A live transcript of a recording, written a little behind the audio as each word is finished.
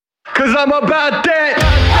Cause I'm about that.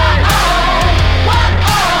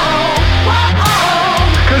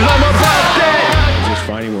 Cause I'm about that. Just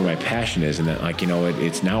finding where my passion is, and that, like, you know,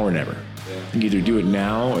 it's now or never. You either do it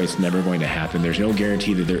now or it's never going to happen. There's no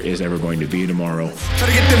guarantee that there is ever going to be tomorrow. Try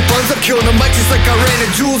to get them buns up, killing the mic just like I ran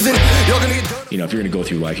the jewels in. Y'all gonna get done. You know, if you're going to go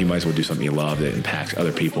through life, you might as well do something you love that impacts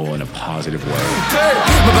other people in a positive way.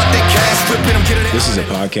 I'm about that cash flipping, I'm getting it. This is a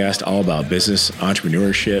podcast all about business,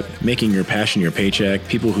 entrepreneurship, making your passion your paycheck,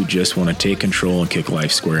 people who just want to take control and kick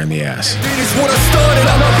life square in the ass. Finish what I started,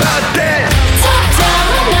 I'm about that.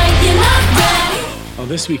 On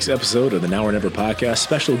this week's episode of the Now or Never podcast,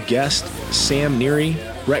 special guest Sam Neary,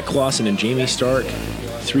 Brett Clausen, and Jamie Stark.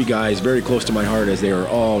 Three guys very close to my heart as they are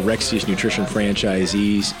all Rexius Nutrition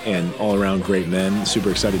franchisees and all-around great men. Super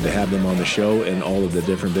excited to have them on the show and all of the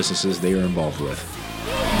different businesses they are involved with.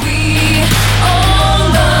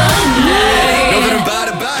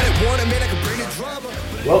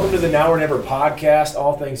 Welcome to the Now or Never podcast,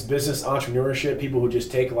 all things business, entrepreneurship, people who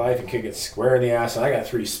just take life and kick it square in the ass. And I got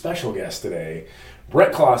three special guests today.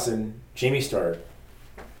 Brett Clausen, Jamie Stark.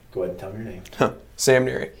 Go ahead and tell me your name. Sam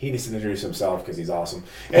Neary. He needs to introduce himself because he's awesome.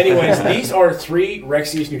 Anyways, these are three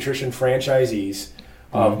Rexius Nutrition franchisees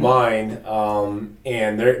of mine,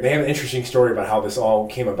 and they have an interesting story about how this all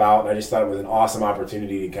came about. And I just thought it was an awesome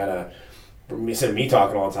opportunity to kind of, instead of me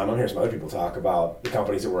talking all the time, I'm hearing some other people talk about the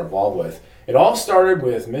companies that we're involved with. It all started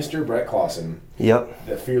with Mr. Brett Clausen. Yep.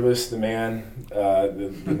 The fearless, the man,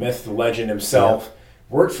 the myth, the legend himself. Yep.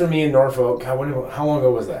 Worked for me in Norfolk. How long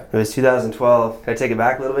ago was that? It was 2012. Can I take it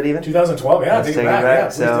back a little bit even? 2012, yeah. Take it back. Yeah,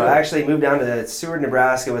 so I actually moved down to Seward,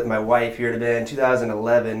 Nebraska with my wife here to be in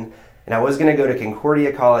 2011. And I was going to go to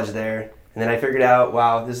Concordia College there. And then I figured out,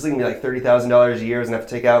 wow, this is going to be like $30,000 a year. I was going to have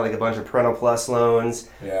to take out like a bunch of Parental Plus loans,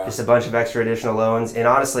 just a bunch of extra additional loans. And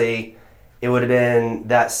honestly, it would have been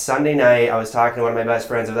that Sunday night, I was talking to one of my best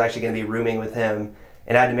friends. I was actually going to be rooming with him.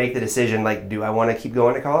 And I had to make the decision, like, do I want to keep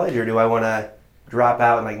going to college or do I want to drop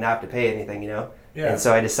out and like not have to pay anything, you know? Yeah. And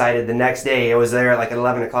so I decided the next day, I was there at like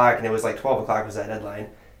 11 o'clock and it was like 12 o'clock was that deadline.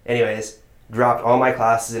 Anyways, dropped all my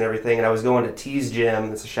classes and everything, and I was going to T's Gym.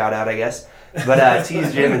 That's a shout out, I guess. But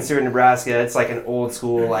T's Gym in Seward, Nebraska, it's like an old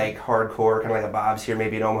school, like hardcore, kind of like a Bob's here,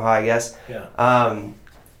 maybe in Omaha, I guess. Yeah.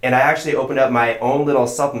 And I actually opened up my own little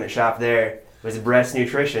supplement shop there. It was Brett's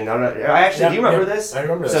Nutrition. I don't know. Do you remember this? I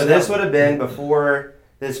remember this. So this would have been before.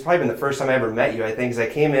 This has probably been the first time I ever met you, I think, because I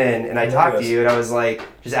came in and I talked to you and I was like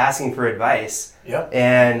just asking for advice. Yep.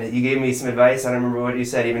 And you gave me some advice. I don't remember what you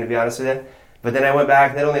said, even to be honest with you. But then I went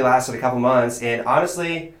back. That only lasted a couple months. And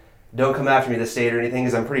honestly, don't come after me this state or anything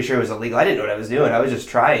because I'm pretty sure it was illegal. I didn't know what I was doing. I was just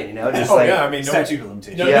trying, you know. Just yeah, I mean, statute of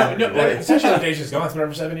limitations. No, statute of limitations is gone. It's been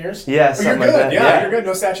over 7 years. Yeah, something you're good. like that. Yeah, you're good.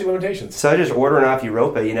 No statute of limitations. So I was just ordering off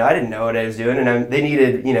Europa. You know, I didn't know what I was doing, and they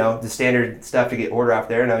needed, you know, the standard stuff to get order off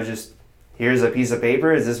there, and I was just, here's a piece of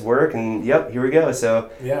paper. Does this work? And yep, here we go. So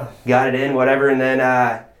got it in, whatever, and then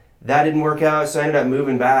that didn't work out. So I ended up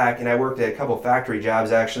moving back, and I worked at a couple factory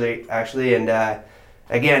jobs actually, and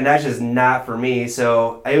again, that's just not for me.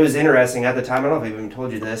 So it was interesting at the time. I don't know if I've even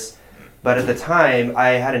told you this, but at the time I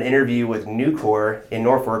had an interview with Nucor in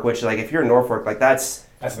Norfolk, which, like, if you're in Norfolk, like that's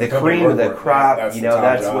the cream of the crop. That's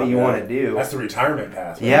that's what you want to do. That's the retirement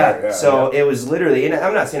path. Right? Yeah. So it was literally, and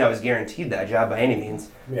I'm not saying I was guaranteed that job by any means.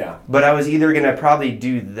 Yeah. But I was either gonna probably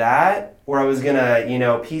do that, or I was gonna, you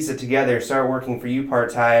know, piece it together, start working for you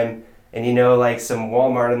part time. And, you know, like some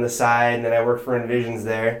Walmart on the side, and then I worked for Envisions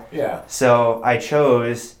there. Yeah. So I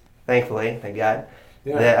chose, thankfully, thank God,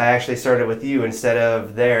 that I actually started with you instead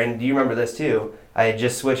of there. And do you remember this too? I had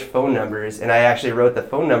just switched phone numbers, and I actually wrote the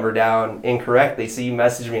phone number down incorrectly, so you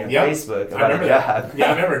messaged me on Facebook about a job. Yeah, I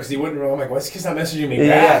remember, because he wouldn't. I'm like, what's this kid's not messaging me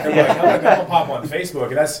back? I'm like, I'll pop on Facebook,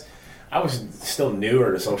 and I was still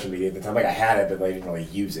newer to social media at the time. Like, I had it, but I didn't really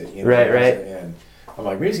use it. You know? Right. And I'm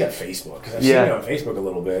like, maybe he's got Facebook, because I've seen it on Facebook a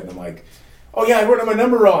little bit, and I'm like, oh yeah, I wrote my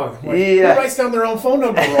number wrong. Like, who writes down their own phone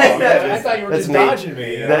number wrong? I thought you were just dodging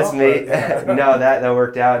me. You know? That's me. No, that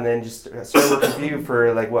worked out, and then just started working for you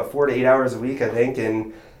for 4 to 8 hours a week, I think,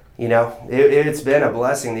 and you know, it's been a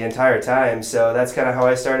blessing the entire time. So that's kind of how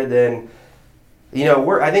I started. Then, you know,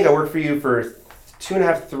 I think I worked for you for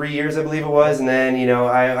 2.5 to 3 years, I believe it was, and then, you know,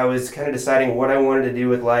 I was kind of deciding what I wanted to do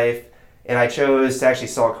with life, and I chose to actually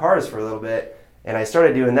sell cars for a little bit. And I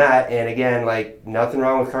started doing that, and again, like, nothing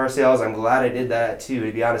wrong with car sales. I'm glad I did that too,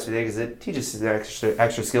 to be honest with you, because it teaches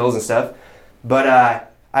extra skills and stuff. But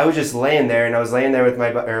I was just laying there, and I was laying there with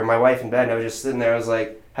my wife in bed, and I was just sitting there. I was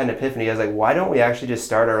like, had an epiphany. I was like, why don't we actually just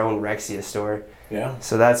start our own Rexia store? Yeah.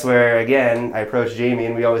 So that's where, again, I approached Jamie,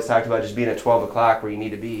 and we always talked about just being at 12 o'clock where you need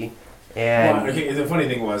to be. And Well, okay, the funny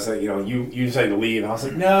thing was that you decided to leave, and I was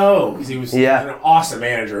like, no, because he was an awesome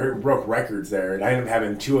manager who broke records there, and I ended up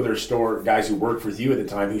having two other store guys who worked with you at the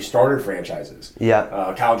time who started franchises.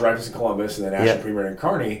 Yeah. Kyle Dreyfus in Columbus, and then Ashton Premier in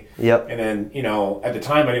Kearney. Yep. And then at the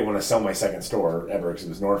time I didn't want to sell my second store ever because it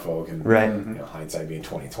was Norfolk, and hindsight being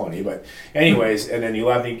 20/20. But anyways, and then you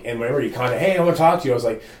left me, and whenever you hey, I want to talk to you, I was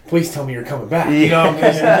like, please tell me you're coming back.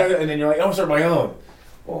 And then you're like, I want to start my own.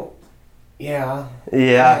 Well. Yeah.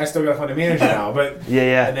 I still got to find a manager now, but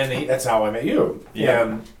and then that's how I met you.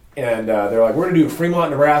 Yeah. And they're like, we're gonna do Fremont,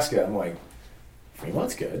 Nebraska. I'm like,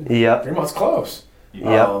 Fremont's good. Yep. Fremont's close.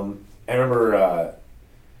 Yep. I remember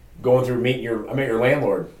going through I met your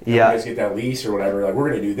landlord. Yeah. You guys get that lease or whatever. Like, we're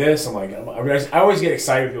gonna do this. I'm like, I always get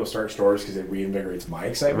excited when people start stores because it reinvigorates my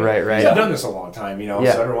excitement. Right. I've done this a long time,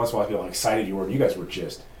 So every once in a while I feel excited you were. You guys were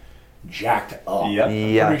just jacked up. Yep.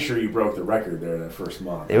 Yeah. I'm pretty sure you broke the record there that first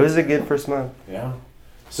month. It was a good first month. Yeah.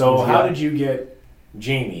 So how did you get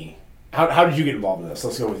Jamie? How did you get involved in this?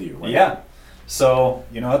 Let's go with you. Yeah. So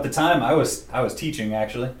at the time I was teaching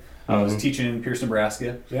actually. I was teaching in Pierce,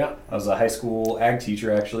 Nebraska. Yeah. I was a high school ag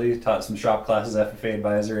teacher actually. Taught some shop classes, FFA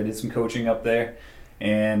advisor. I did some coaching up there.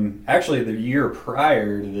 And actually the year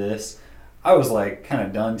prior to this, I was like kind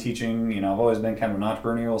of done teaching. I've always been kind of an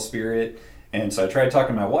entrepreneurial spirit. And so I tried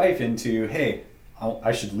talking my wife into, hey,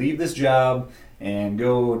 I should leave this job and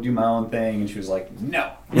go do my own thing. And she was like,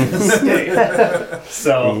 no, stay.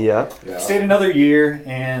 So stayed another year.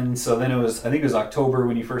 And so then I think it was October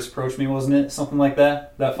when you first approached me, wasn't it? Something like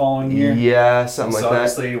that following year? Yeah, something like that. So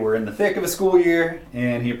obviously we're in the thick of a school year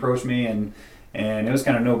and he approached me and it was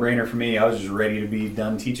kind of no-brainer for me. I was just ready to be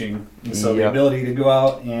done teaching. And so the ability to go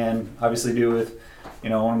out and obviously do with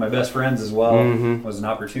one of my best friends as well was an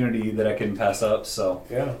opportunity that I couldn't pass up. So,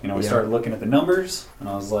 we started looking at the numbers, and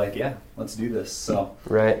I was like, yeah, let's do this. So,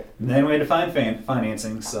 and then we had to find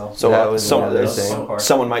financing. So that was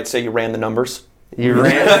someone might say you ran the numbers. You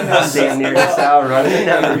ran damn near just out running the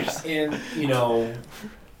numbers. And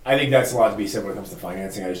I think that's a lot to be said when it comes to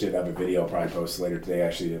financing. I just did have a video I'll probably post later today,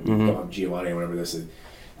 actually, Giovanni, whenever this is.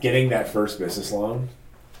 Getting that first business loan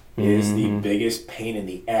is the biggest pain in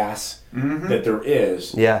the ass that there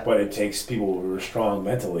is. Yeah. But it takes people who are strong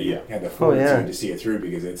mentally and the fortitude to see it through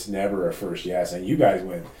because it's never a first yes. And you guys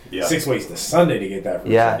went 6 ways to Sunday to get that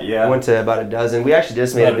first I went to about a dozen. We actually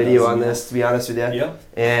just made a video on this, to be honest with you. Yeah.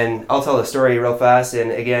 And I'll tell the story real fast.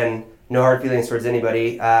 And again, no hard feelings towards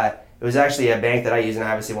anybody. It was actually a bank that I use, and I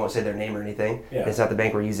obviously won't say their name or anything. Yeah. It's not the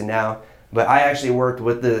bank we're using now. But I actually worked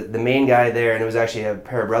with the main guy there, and it was actually a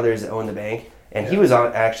pair of brothers that owned the bank. And he was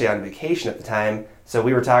actually on vacation at the time, so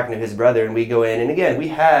we were talking to his brother, and we go in, and again, we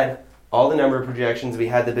had all the number projections, we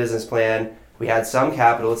had the business plan, we had some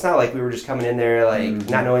capital. It's not like we were just coming in there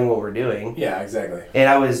not knowing what we're doing. Yeah, exactly.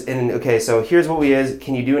 And okay, so here's what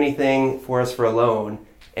can you do anything for us for a loan?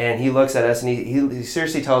 And he looks at us, and he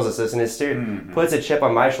seriously tells us this, and it puts a chip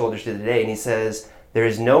on my shoulders to today, and he says, there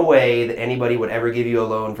is no way that anybody would ever give you a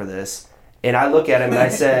loan for this. And I look at him and I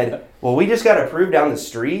said, well, we just got approved down the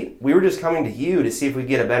street. We were just coming to you to see if we could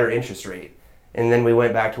get a better interest rate. And then we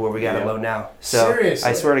went back to where we got a loan now. So seriously?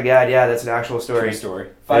 I swear to God, that's an actual story. True story.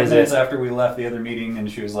 5 minutes after we left the other meeting,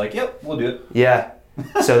 and she was like, yep, we'll do it. Yeah.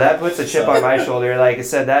 So that puts a chip on my shoulder. Like I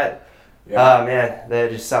said, that, man,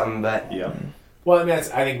 that's just something. But Well, I mean, I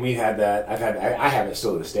think we've had that. I have it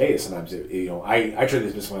still to this day. Sometimes, I tried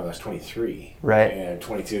this business when I was 23. Right. And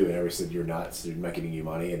 22, and everybody said, you're nuts. They're not giving you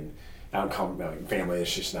money. And family,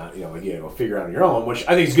 it's just not, figure it out on your own, which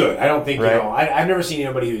I think is good. I don't think, I've never seen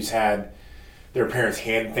anybody who's had their parents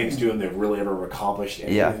hand things to them they've really ever accomplished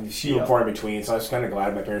anything. Few and far in between. So I was kind of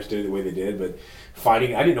glad my parents did it the way they did. But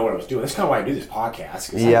fighting, I didn't know what I was doing. That's kind of why I do this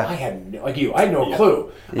podcast. Because I had, I had no clue.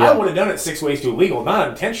 I would have done it 6 ways to illegal, not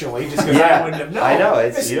intentionally, just because I wouldn't have known. I know.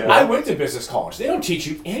 I went to business college. They don't teach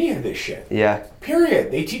you any of this shit. Yeah. Period.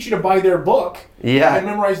 They teach you to buy their book. Yeah. And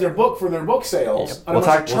memorize their book for their book sales. We'll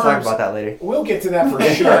talk about that later. We'll get to that for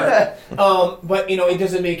sure. But, it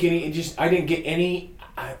doesn't make any, I didn't get any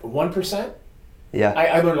 1%. Yeah.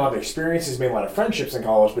 I learned a lot of experiences, made a lot of friendships in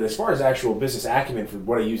college, but as far as actual business acumen for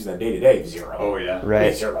what I use in the day-to-day, zero. Oh, yeah.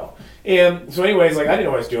 Right. Zero. And so anyways, I didn't know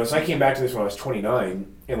what I was doing, so I came back to this when I was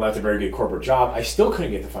 29 and left a very good corporate job. I still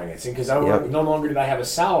couldn't get the financing because no longer did I have a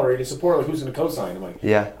salary to support who's going to co-sign. I'm like,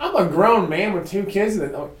 I'm a grown man with 2 kids,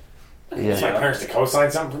 and it's my parents to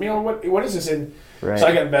co-sign something for me. What is this? And so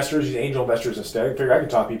I got investors, these angel investors instead. I figured I could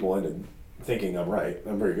talk people into thinking I'm right.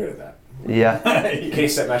 I'm very good at that. Yeah.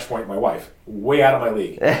 Case set match point, my wife, way out of my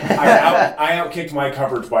league. I outkicked my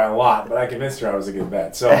coverage by a lot, but I convinced her I was a good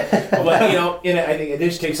bet. So, but you know, I think it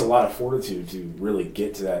just takes a lot of fortitude to really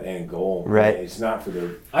get to that end goal. Right. It's not for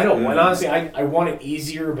the. I don't want honestly. I want it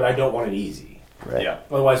easier, but I don't want it easy. Right. Yeah.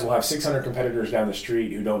 Otherwise, we'll have 600 competitors down the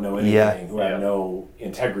street who don't know anything, Yeah. who have no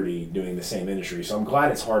integrity doing the same industry. So I'm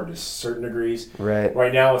glad it's hard to certain degrees. Right.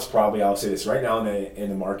 Right now, it's probably, I'll say this, right now in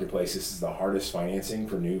the marketplace, this is the hardest financing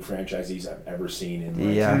for new franchisees I've ever seen in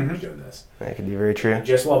my Yeah. 10 years doing this. That could be very true.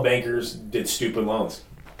 Just while bankers did stupid loans.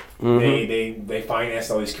 Mm-hmm. They financed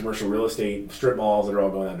all these commercial real estate strip malls that are all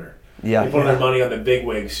going under. Yeah. They put their money on the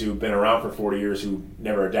bigwigs who've been around for 40 years who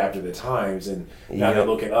never adapted to the times, and now they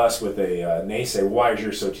look at us with a naysay. Why is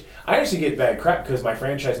yours so cheap? I actually get bad crap because my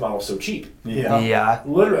franchise model is so cheap. Yeah.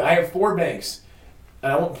 Literally, I have 4 banks,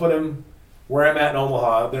 and I won't put them where I'm at in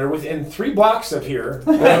Omaha. They're within 3 blocks of here.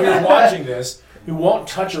 You're watching this, who won't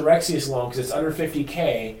touch a Rexius loan because it's under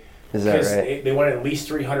 $50K. Is that Because right? they want at least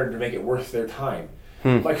 $300 to make it worth their time.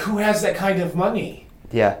 Like, who has that kind of money?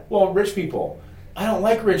 Yeah. Well, rich people. I don't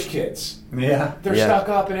like rich kids. Yeah. They're Yeah. stuck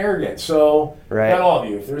up and arrogant. So, Right. not all of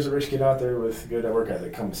you. If there's a rich kid out there with good work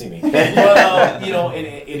ethic, come see me. But, you know,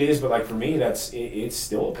 it is. But, like, for me, it's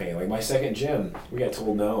still a pain. Like, my second gym, we got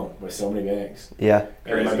told no by so many banks. Yeah.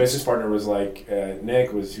 And my Crazy. business partner was like, Nick,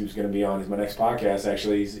 who's going to be on my next podcast,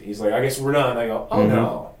 actually. He's like, I guess we're done. I go, oh,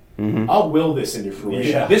 no. I'll will this into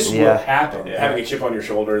fruition. Yeah. This will Yeah. happen. Yeah. Having a chip on your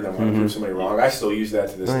shoulder and then want to prove somebody wrong. I still use that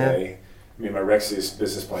to this Oh, yeah. day. I mean, my Rexius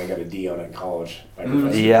business plan got a D on it in college. My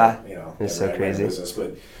professor, Yeah. you know, It's never so had my crazy. Business,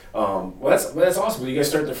 but that's awesome. You guys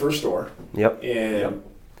start the first store Yep. in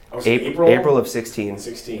April of 16.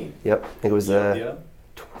 16. Yep. I think it was the Yeah.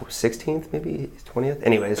 16th, maybe 20th.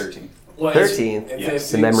 Anyways. 13. Well, 13.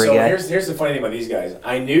 It's The memory so guy. here's the funny thing about these guys.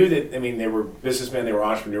 I knew that. I mean, they were businessmen, they were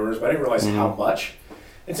entrepreneurs, but I didn't realize how much.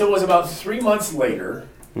 Until it was about 3 months later,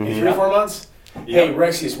 maybe 3 or 4 months. Yeah. Hey,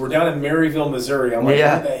 Rexius, we're down in Maryville, Missouri. I'm like,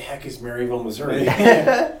 Yeah. where the heck is Maryville, Missouri?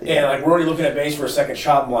 And like, we're already looking at base for a second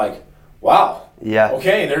shop. I'm like, wow. Yeah.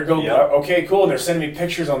 Okay, they're going. Yeah. Okay, cool. And they're sending me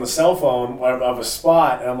pictures on the cell phone of a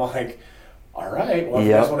spot, and I'm like, all right, well, if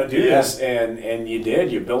you Yeah. guys want to do this, and you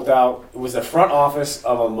did. You built out. It was the front office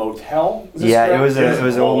of a motel. Is this Yeah, correct? it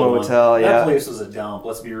was an old motel. That Yeah. place was a dump.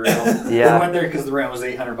 Let's be real. Yeah. We went there because the rent was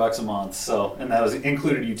 $800 a month. So, and that was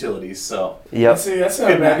included utilities. So, Yep. That's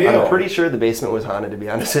not a bad deal. I'm pretty sure the basement was haunted, to be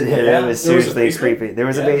honest with you. Yeah. It was There was a seriously basement? creepy. There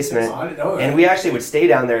was a Yeah, basement. I didn't know that. And we actually would stay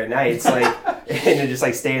down there at nights, like, and just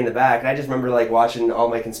like stay in the back. And I just remember like watching all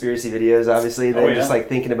my conspiracy videos, obviously, then Oh, yeah. just like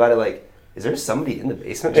thinking about it, like, is there somebody in the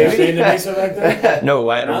basement? Did you stay in the basement back then? No,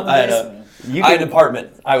 I not in the had basement. You I had an could- apartment.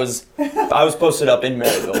 I was posted up in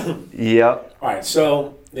Maryville. Yep. All right,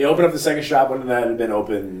 so they opened up the second shop. When that had been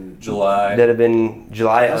open? July. That'd have been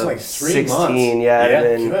July That was of like 3 16. months. Yeah, it'd have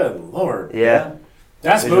been, Good lord. yeah.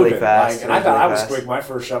 That's It was really moving. fast. Like, It and I was thought really I was fast. quick. My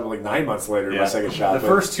first shop was like 9 months later. Yeah. My second shop. The but-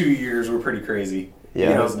 first 2 years were pretty crazy.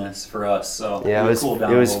 Yeah. In business for us. So, Yeah, we it cooled was,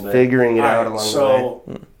 down it was a little bit. figuring it All out right, along so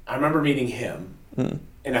the way. I remember meeting him.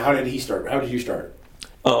 And how did he start? How did you start?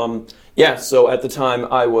 Yeah, so at the time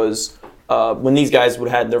I was, when these guys would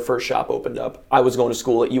had their first shop opened up, I was going to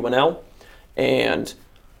school at UNL, and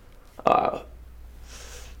I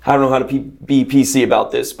don't know how to be PC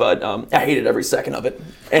about this, but I hated every second of it.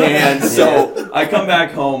 And so I come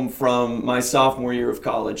back home from my sophomore year of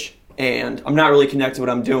college, and I'm not really connected to what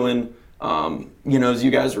I'm doing. You know, as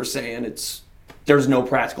you guys were saying, there's no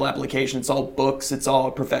practical application. It's all books. It's all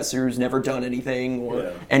a professor who's never done anything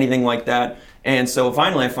or anything like that. And so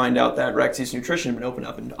finally I find out that Rexius Nutrition had been opened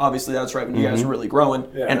up. And obviously that's right when you guys were really growing.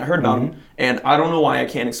 Yeah. And I heard about them. And I don't know why I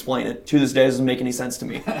can't explain it. To this day, it doesn't make any sense to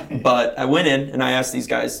me. But I went in and I asked these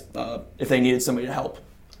guys if they needed somebody to help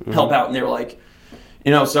out. And they were like,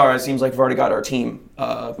 you know, sorry, it seems like we've already got our team.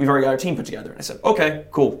 We've already got our team put together. And I said, okay,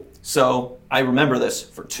 cool. So I remember this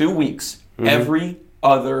for 2 weeks. Every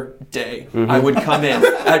other day I would come in.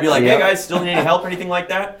 I'd be like, hey guys, still need any help or anything like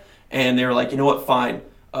that? And they were like, you know what, fine.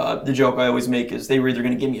 The joke I always make is they were either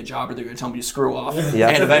going to give me a job or they're going to tell me to screw off. Yeah.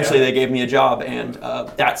 And eventually they gave me a job. And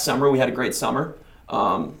that summer we had a great summer.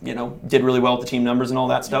 You know, did really well with the team numbers and all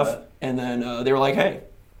that stuff. And then they were like, hey,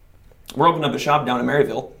 we're opening up a shop down in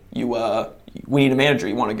Maryville. We need a manager.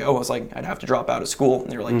 You want to go? I was like, I'd have to drop out of school.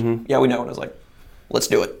 And they were like, yeah, we know. And I was like, let's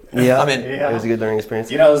do it. Yeah. I'm in. Yeah. It was a good learning experience.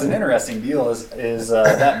 You know, it was an interesting deal. Is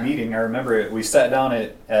that meeting? I remember it. We sat down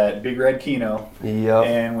at Big Red Kino, Yep.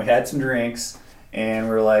 and we had some drinks, and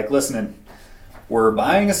we were like, "Listen, we're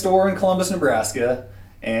buying a store in Columbus, Nebraska,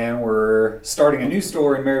 and we're starting a new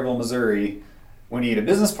store in Maryville, Missouri. We need a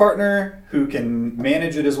business partner who can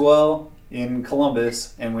manage it as well, in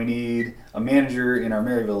Columbus, and we need a manager in our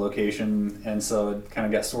Maryville location, and so it kind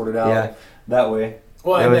of got sorted out that way.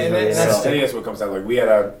 Well, That and, was and, really and that's, I nice. think that's what comes down. Like we had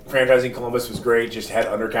a franchising Columbus was great, just had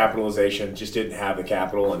undercapitalization, just didn't have the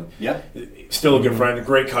capital, and Yeah. still a good friend, a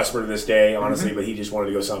great customer to this day, honestly. But he just wanted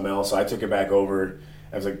to go something else, so I took it back over.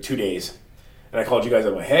 It was like 2 days, and I called you guys.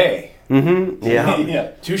 I'm like, hey, Yeah. Yeah.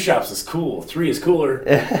 2 shops is cool, 3 is cooler.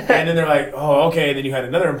 And then they're like, oh, okay. And then you had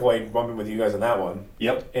another employee bumping with you guys on that one,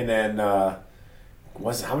 Yep. and then how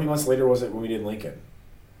many months later was it when we did Lincoln?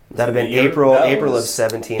 That'd have been That April was of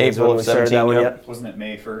 17 is April when of we started 17, that one. yep. Yep. Wasn't it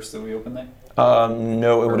May 1st that we opened that?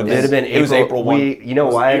 No, it would have It'd have been It was April 1. You know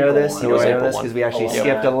Was why I know April this? 1. You It know was why I know April this? 1. Because we actually Alumni.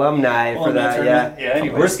 skipped alumni for Alumni that. tournament. Yeah. Yeah,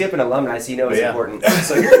 anyways. We're skipping alumni, so you know it's Yeah. important.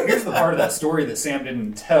 So here's the part of that story that Sam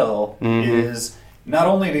didn't tell is not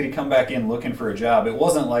only did he come back in looking for a job, it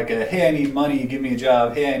wasn't like a, hey, I need money, give me a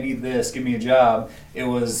job. Hey, I need this, give me a job. It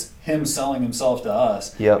was him selling himself to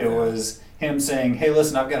us. Yep. It was him saying, hey,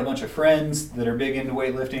 listen, I've got a bunch of friends that are big into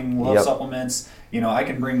weightlifting, love Yep. supplements. You know, I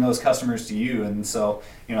can bring those customers to you. And so,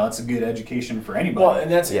 you know, that's a good education for anybody. Well, and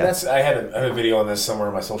Yeah. that's I had a video on this somewhere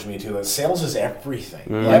on my social media too. That sales is everything.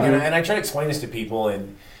 Mm-hmm. Like, and I try to explain this to people,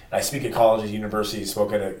 and I speak at colleges, universities,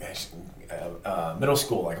 spoke at a middle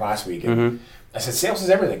school like last week, and Mm-hmm. I said sales is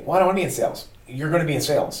everything. Why do I want to be in sales? You're going to be in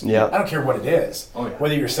sales. Yeah. I don't care what it is. Oh, yeah.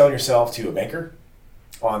 Whether you're selling yourself to a banker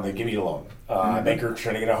on the give me a loan, a banker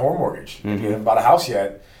trying to get a home mortgage, if you haven't bought a house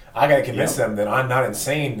yet. I got to convince them that I'm not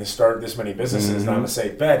insane to start this many businesses, and I'm a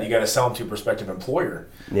safe bet. You got to sell them to a prospective employer,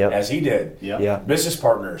 Yep. as he did. Yeah. Yeah. Business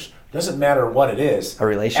partners, doesn't matter what it is. A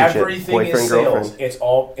relationship, Everything boyfriend, is sales. girlfriend. It's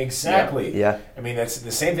all exactly. Yeah. I mean, that's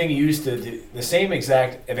the same thing you use the same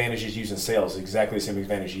exact advantages used in sales. Exactly the same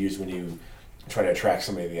advantage you use when you try to attract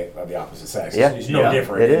somebody of the opposite sex. Yeah. It's no Yeah.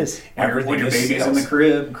 different. It is. Everything when your is baby's sales. in the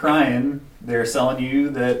crib crying, they're selling you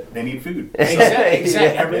that they need food. Exactly. Yeah.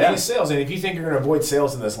 Everything Yeah. is sales, and if you think you're going to avoid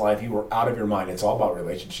sales in this life, you are out of your mind. It's all about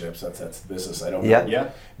relationships. That's the business. I don't know. Yeah. Yeah.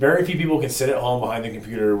 Very few people can sit at home behind the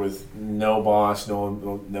computer with no boss,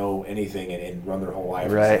 no anything, and run their whole life.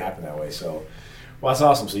 It Right. doesn't happen that way. So, well, that's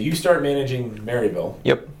awesome. So you start managing Maryville,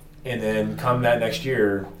 Yep. and then come that next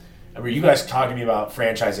year. I mean, you guys talking to me about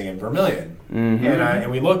franchising in Vermilion, and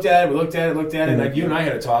we looked at it, and like you and I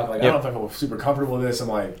had a talk. Like I don't know if I feel super comfortable with this. I'm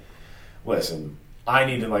like, listen, I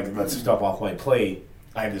need to like let some stuff off my plate.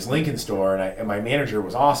 I have this Lincoln store, and my manager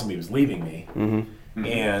was awesome. He was leaving me,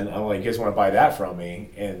 and I'm like, you guys want to buy that from me?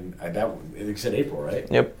 And it said April, right?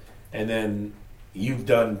 Yep. And then you've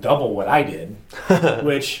done double what I did,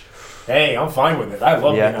 which, hey, I'm fine with it. I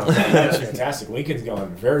love Yeah. it. You know, that's fantastic. Lincoln's gone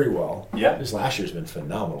very well. Yeah. This last year's been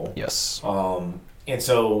phenomenal. Yes. And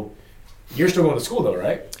so you're still going to school though,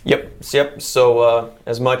 right? Yep. So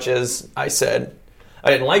as much as I said I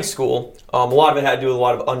didn't like school, a lot of it had to do with a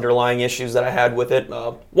lot of underlying issues that I had with it.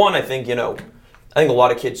 One, I think a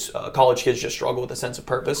lot of kids, college kids, just struggle with a sense of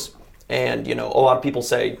purpose. And a lot of people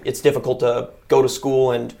say it's difficult to go to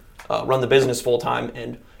school and run the business full time.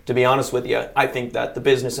 And to be honest with you, I think that the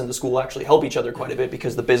business and the school actually help each other quite a bit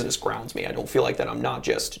because the business grounds me. I don't feel like that I'm not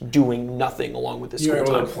just doing nothing along with the You're school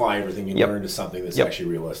able time. to apply everything you Yep. learn to something that's Yep. actually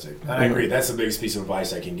realistic. And I agree. That's the biggest piece of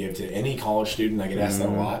advice I can give to any college student. I get asked that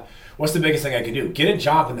a lot. What's the biggest thing I can do? Get a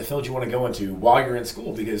job in the field you want to go into while you're in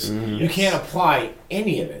school because you can't apply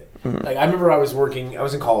any of it. Like I remember I was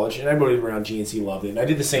in college, and everybody around GNC loved it. And I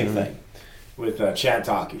did the same thing with Chad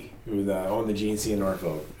Taki, who owned the GNC in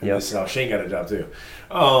Norfolk. And Yep. this is how Shane got a job too.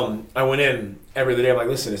 I went in every other day. I'm like,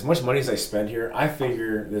 listen, as much money as I spend here, I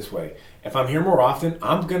figure this way. If I'm here more often,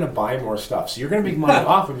 I'm going to buy more stuff. So you're going to make money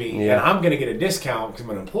off of me, Yeah. and I'm going to get a discount because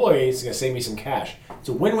I'm an employee. It's going to save me some cash. It's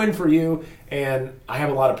a win-win for you, and I have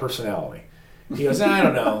a lot of personality. He goes, I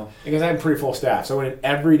don't know. He goes, I have pretty full staff. So I went in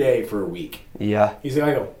every day for a week. Yeah. He's like,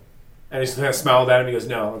 I go, and I just kind of smiled at him. He goes,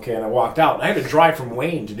 no, okay. And I walked out. And I had to drive from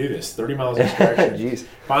Wayne to do this, 30 miles each direction. Jeez.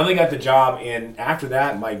 Finally got the job, and after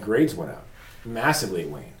that, my grades went up massively at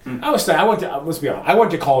Wayne. Let's be honest, I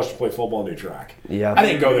went to college to play football and do track. Yeah. I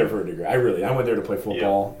didn't go there for a degree. I went there to play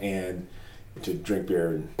football and to drink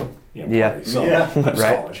beer and Yeah. party. So Yeah. that was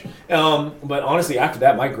Right. college. But honestly, after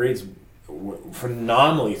that, my grades were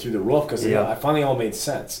phenomenally through the roof because Yeah. I finally all made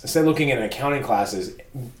sense. Instead of looking at accounting classes,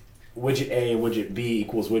 widget A and widget B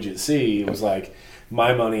equals widget C, it was like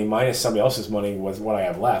my money minus somebody else's money was what I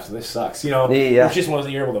have left. So this sucks. Yeah. It's just one of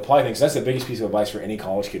the you're able to apply things. That's the biggest piece of advice for any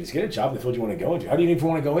college kid is get a job in the field you want to go into. How do you even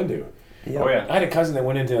want to go into? Yeah. Oh, yeah. I had a cousin that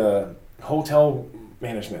went into hotel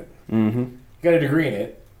management. Got a degree in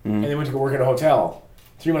it, and then went to go work at a hotel.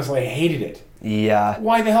 3 months later, hated it. Yeah.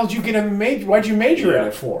 Why the hell did you get a major? Why'd you major in Yeah.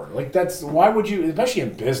 it for? Like why would you, especially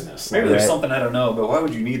in business? Maybe Like, there's Right. something I don't know, but why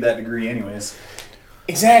would you need that degree anyways?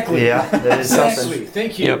 Exactly. Yeah, that is Exactly. something.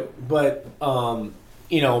 Thank you. Yep. But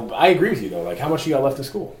I agree with you though. Like, how much you got left of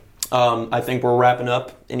school? I think we're wrapping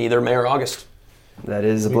up in either May or August. That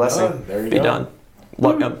is a Be blessing. done. There you Be go. done.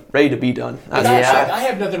 Look, I'm ready to be done. But That's- actually, I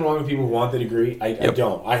have nothing wrong with people who want the degree. I Yep.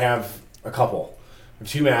 don't. I have a couple. I have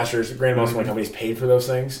 2 masters. Granted, most of my company's paid for those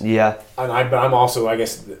things. Yeah. But I'm also, I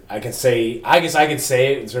guess I can say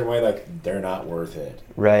it in a certain way, like, they're not worth it.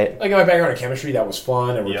 Right. Like, in my background in chemistry, that was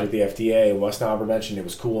fun. I worked Yep. with the FDA, West Nile Prevention. It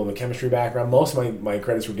was cool in the chemistry background. Most of my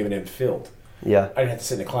credits were given in filled. Yeah. I didn't have to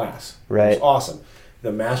sit in a class. It Right. was awesome.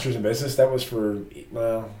 The masters in business, that was for,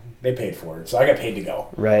 well, they paid for it. So I got paid to go.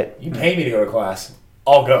 Right. You pay me to go to class,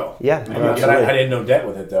 I'll go. Yeah. I Absolutely. didn't know debt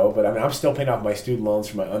with it though, but I mean, I'm still paying off my student loans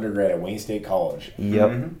for my undergrad at Wayne State College.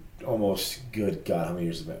 Yep. Almost, good God, how many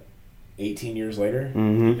years is it? 18 years later?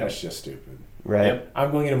 Mhm. That's just stupid. Right. Yep.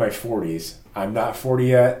 I'm going into my 40s. I'm not 40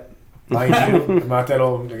 yet. Mind you, I'm not that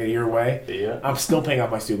old. I'm like a year away. Yeah. I'm still paying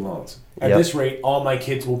off my student loans. At Yep. this rate, all my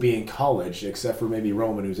kids will be in college, except for maybe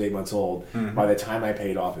Roman, who's 8 months old, by the time I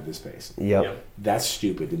pay it off at this pace. Yep. Yep. That's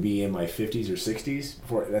stupid. To be in my 50s or 60s,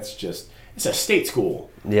 that's just, it's a state school.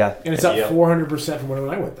 Yeah. And it's up Yep. 400% from when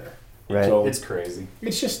I went there. Right. So It's crazy.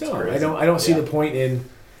 it's just dumb. crazy. I don't see Yeah. the point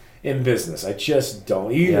in business. I just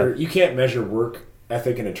don't. You can't measure work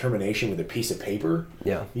ethic and determination with a piece of paper.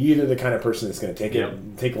 Yeah. You're either the kind of person that's going to Yep.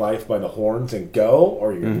 take life by the horns and go,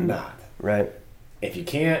 or you're not. Right. If you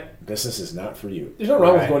can't, business is not for you. There's no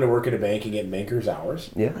wrong with Right. going to work at a bank and getting banker's hours,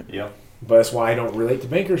 Yeah. Yep. but that's why I don't relate to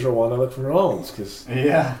bankers or want to look for loans because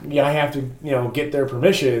Yeah. I have to get their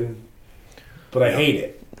permission, but I Yeah. hate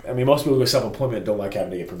it. I mean, most people who go self-employment don't like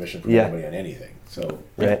having to get permission from Yeah. anybody on anything. So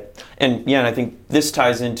Right. And yeah, and I think this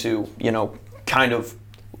ties into, kind of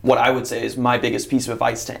what I would say is my biggest piece of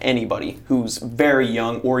advice to anybody who's very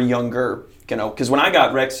young or younger, because when I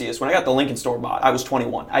got Rexius, when I got the Lincoln Store bot, I was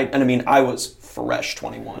 21. I was fresh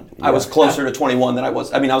 21. I was closer to 21 than I was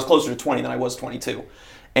closer to 20 than I was 22.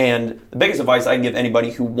 And the biggest advice I can give anybody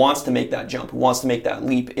who wants to make that jump, who wants to make that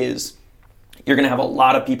leap is you're going to have a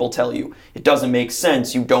lot of people tell you, it doesn't make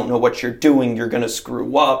sense, you don't know what you're doing, you're going to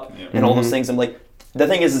screw up, and all those things. I'm like, the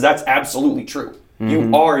thing is that's absolutely true.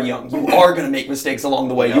 You are young. You are going to make mistakes along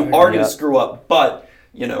the way. You are going to screw up. But,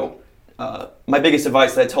 my biggest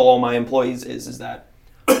advice that I tell all my employees is that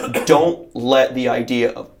don't let the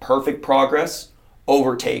idea of perfect progress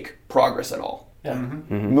overtake progress at all. yeah.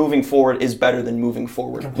 Moving forward is better than moving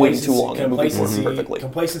forward way too long and moving forward perfectly.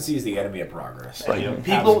 Complacency is the enemy of progress. Right.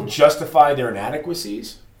 People justify their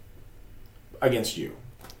inadequacies against you.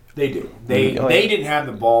 They do. They didn't have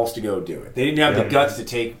the balls to go do it. They didn't have the guts to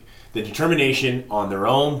take the determination on their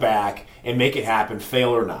own back and make it happen, fail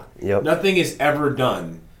or not. Yep. Nothing is ever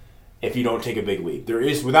done if you don't take a big leap.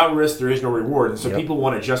 Without risk, there is no reward. And so people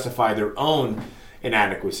want to justify their own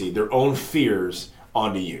inadequacy, their own fears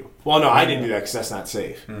onto you. Well, no, I didn't do that because that's not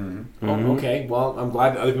safe. Oh, okay, well, I'm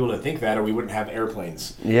glad that other people didn't think that, or we wouldn't have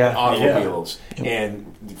airplanes, Yeah. and automobiles,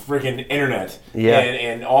 and freaking internet, Yeah.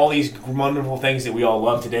 and all these wonderful things that we all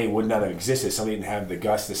love today would not have existed if somebody didn't have the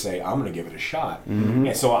guts to say, I'm going to give it a shot.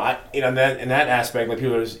 And so, in that aspect, like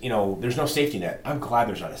people, there's no safety net. I'm glad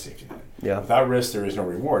there's not a safety net. Yeah. Without risk, there is no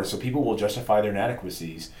reward. So people will justify their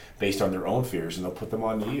inadequacies based on their own fears, and they'll put them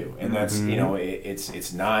onto you. And that's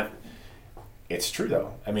it's not. It's true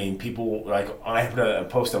though. I mean, people I put a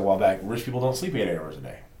post a while back. Rich people don't sleep 8 hours a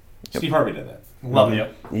day. Steve Harvey did that. Love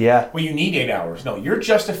it. Yeah. Well, you need 8 hours. No, you're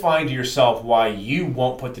justifying to yourself why you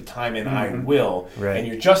won't put the time in. I will, Right. and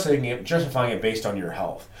you're justifying it based on your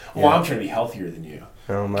health. Well, I'm trying to be healthier than you.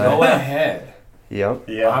 Oh my. Go ahead. Yep.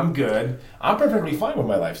 Yeah. I'm good. I'm perfectly fine with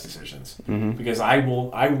my life's decisions because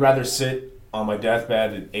I'd rather sit on my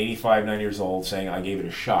deathbed at 85, 90 years old saying I gave it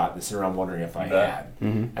a shot than sit around wondering if I had.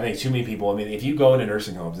 I think too many people, I mean, if you go into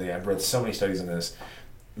nursing homes, I've read so many studies on this,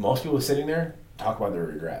 most people sitting there talk about their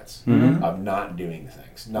regrets of not doing the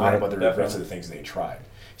things, not about the regrets of the things they tried.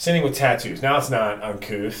 Same thing with tattoos. Now it's not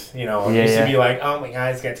uncouth. It used to be like, oh my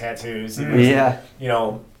God, he's got tattoos. Yeah.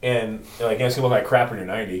 And like, you look like crap when you're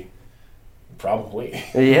 90. Probably.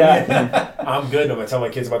 Yeah. I'm good. I'm going to tell my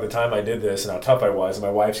kids about the time I did this and how tough I was, and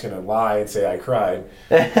my wife's going to lie and say I cried.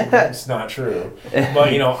 It's not true. But,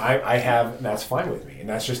 I have, that's fine with me. And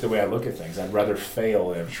that's just the way I look at things. I'd rather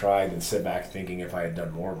fail and have tried than sit back thinking if I had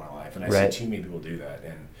done more in my life. And I see too many people do that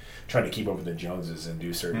and trying to keep up with the Joneses and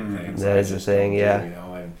do certain things. That is the thing, yeah.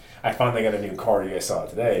 And I finally got a new car. You guys saw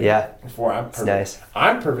it today. Yeah. Before Nice.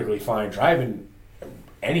 I'm perfectly fine driving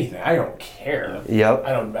anything. I don't care. Yep.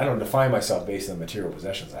 I don't define myself based on the material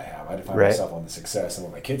possessions I have. I define myself on the success and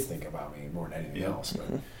what my kids think about me more than anything else.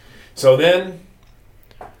 But, so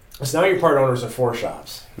now you're part owners of 4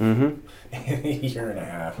 shops. A year and a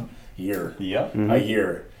half. year. Yep. A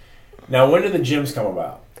year. Now, when did the gyms come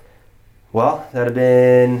about? Well, that'd have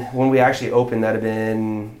been when we actually opened. That'd have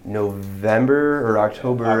been November or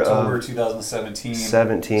October of 2017.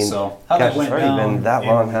 17. So how Gosh, that went it's already down been that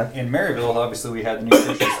long, huh? In Maryville, obviously we had the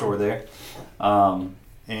nutrition store there,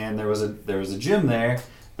 and there was a gym there.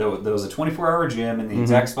 There was a 24-hour gym in the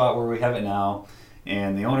exact spot where we have it now.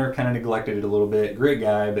 And the owner kind of neglected it a little bit. Great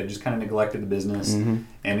guy, but just kind of neglected the business. And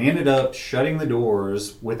he ended up shutting the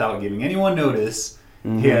doors without giving anyone notice.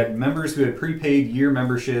 He had members who had prepaid year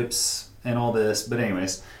memberships and all this. But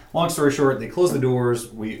anyways, long story short, they closed the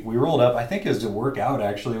doors. We rolled up. I think it was to work out,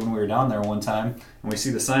 actually, when we were down there one time. And we see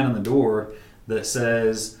the sign on the door that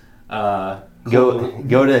says... Go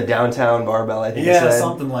to downtown Barbell, I think it said.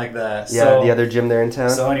 Something like that. Yeah, So, the other gym there in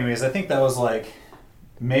town. so anyways, I think that was like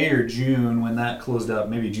May or June when that closed up,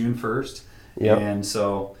 maybe June 1st. Yep. And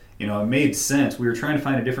so, it made sense. We were trying to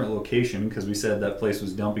find a different location because we said that place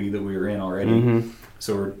was dumpy that we were in already.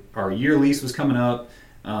 So our year lease was coming up.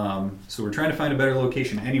 So we're trying to find a better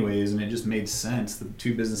location anyways, and it just made sense. The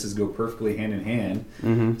two businesses go perfectly hand in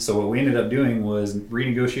hand. So what we ended up doing was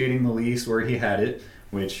renegotiating the lease where he had it,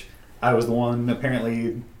 which I was the one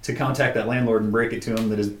apparently to contact that landlord and break it to him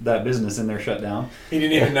that business in there shut down. He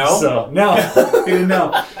didn't even know? So, no, he didn't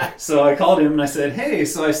know. So I called him and I said, hey,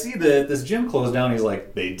 so I see that this gym closed down. He's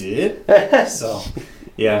like, they did? So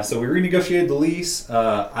we renegotiated the lease.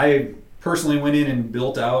 I personally went in and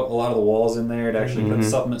built out a lot of the walls in there to actually put a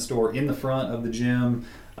supplement store in the front of the gym.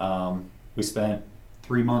 We spent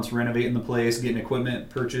 3 months renovating the place, getting equipment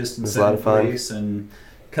purchased and set in place, and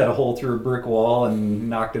cut a hole through a brick wall and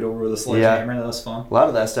knocked it over with a sledgehammer. That was fun. A lot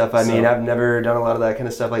of that stuff. I mean, I've never done a lot of that kind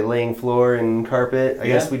of stuff, like laying floor and carpet. I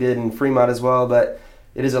guess we did in Fremont as well, but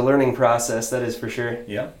it is a learning process, that is for sure.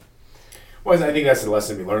 Yeah. Well, I think that's the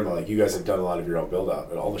lesson we learned. Like, you guys have done a lot of your own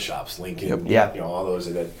build-out at all the shops, Lincoln, all those.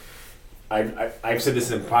 And then I've said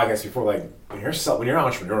this in the podcast before, like, when you're an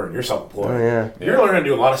entrepreneur and you're self-employed, you're learning to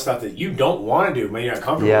do a lot of stuff that you don't want to do, but you're not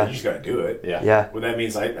comfortable with. You just got to do it. Well, that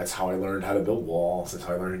means that's how I learned how to build walls. That's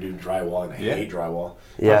how I learned to do drywall, and I hate drywall.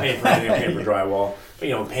 I'm paying for anything, I'm paying for drywall.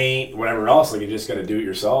 But, paint, whatever else, like, you just got to do it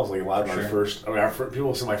yourselves. Like, a lot of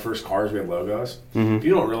people say my first cars, we had logos. If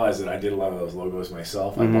you don't realize that I did a lot of those logos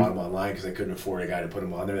myself, I bought them online because I couldn't afford a guy to put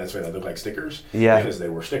them on there. That's why they look like stickers. Because they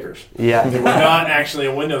were stickers. They were not actually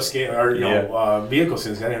a window skin or, vehicle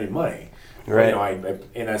skins. I didn't have any money. Right.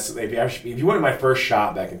 If you went to my first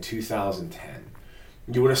shop back in 2010,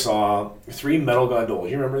 you would have saw 3 metal gondolas.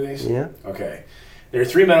 You remember these? Yeah. Okay. There are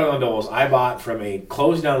 3 metal gondolas I bought from a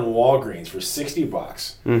closed down Walgreens for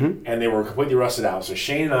 $60, and they were completely rusted out. So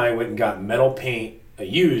Shane and I went and got metal paint,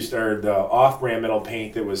 the off-brand metal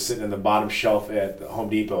paint that was sitting in the bottom shelf at the Home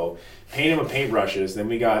Depot. Painted them with paintbrushes. Then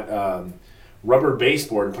we got rubber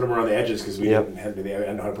baseboard and put them around the edges because we didn't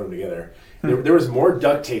know how to put them together. There was more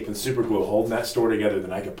duct tape and super glue holding that store together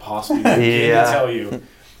than I could possibly tell you.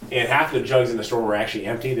 And half the jugs in the store were actually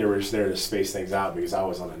empty. They were just there to space things out because I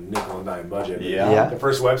was on a nickel and dime budget. The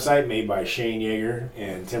first website made by Shane Yeager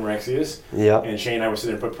and Tim Rexius. And Shane and I would sit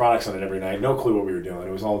there and put products on it every night. No clue what we were doing.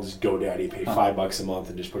 It was all just GoDaddy. Paid $5 a month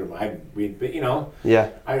and just put them. I know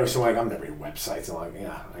someone like, I'm never in websites. And I'm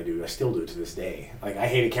like, I do. I still do it to this day. Like, I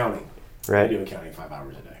hate accounting. I do accounting 5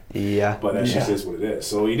 hours a day. But that just is what it is.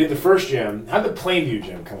 So you did the first gym. How did the Plainview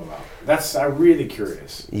gym come about? I'm really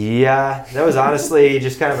curious. Yeah, that was honestly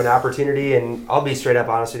just kind of an opportunity, and I'll be straight up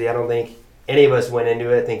honest with you. I don't think any of us went into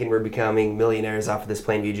it thinking we're becoming millionaires off of this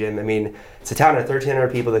Plainview gym. I mean, it's a town of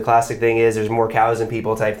 1,300 people. The classic thing is there's more cows than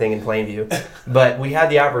people type thing in Plainview. But we had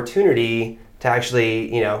the opportunity to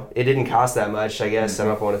actually, it didn't cost that much, I guess. I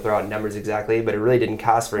don't know if I want to throw out numbers exactly, but it really didn't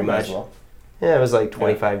cost very much. Yeah, it was like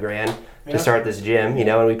 $25,000 to start this gym,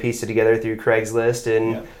 and we pieced it together through Craigslist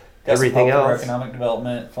and everything else. Economic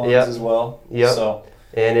development funds as well. So.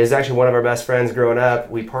 And it was actually one of our best friends growing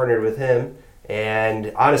up. We partnered with him.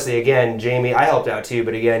 And honestly, again, Jamie, I helped out too,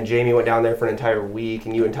 but again, Jamie went down there for an entire week,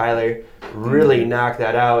 and you and Tyler really knocked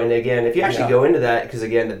that out. And again, if you actually go into that, because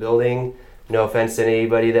again, the building, no offense to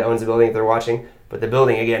anybody that owns the building if they're watching, but the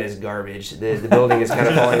building, again, is garbage. The building is kind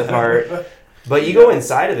of falling apart. But you go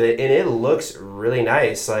inside of it, and it looks really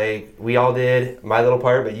nice. Like, we all did my little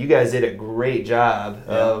part, but you guys did a great job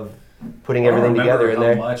of putting everything together in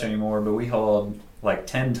there. I don't remember how much anymore, but we hauled like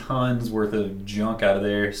 10 tons worth of junk out of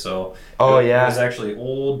there. So it was actually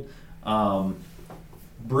old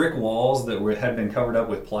brick walls that had been covered up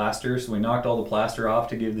with plaster. So we knocked all the plaster off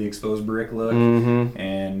to give the exposed brick look.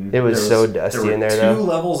 And it was so dusty in there, though. 2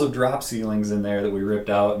 levels of drop ceilings in there that we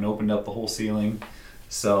ripped out and opened up the whole ceiling.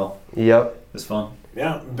 So Yep. it was fun.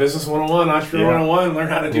 Yeah, business 101, entrepreneur Yeah. 101, learn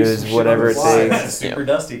how to do It was some shit whatever on it the fly. takes. It's super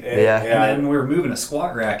dusty. Yeah. And then we were moving a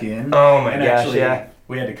squat rack in. Oh my and gosh, actually, yeah.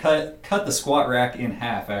 we had to cut the squat rack in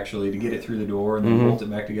half actually to get it through the door and then bolt it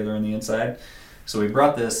back together on the inside. So we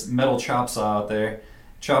brought this metal chop saw out there,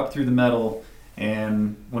 chopped through the metal,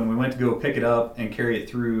 and when we went to go pick it up and carry it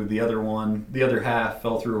through, the other half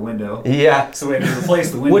fell through a window. Yeah. So we had to replace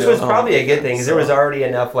the window. Which was probably a good thing because there was already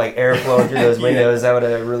enough like airflow through those windows that would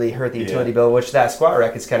have really hurt the utility bill. Which that squat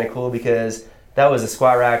rack is kind of cool because that was a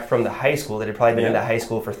squat rack from the high school that had probably been into high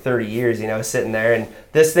school for 30 years, sitting there. And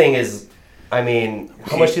this thing is, I mean,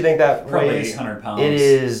 how much do you think that Probably weighs? 800 pounds. It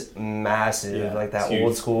is massive, Yeah, like that it's huge.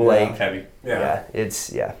 old school, Yeah. like heavy. Yeah.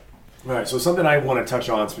 it's All right, so something I want to touch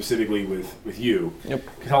on specifically with you. Yep.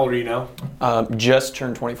 How old are you now? Just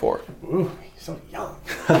turned 24. Ooh, you're so young.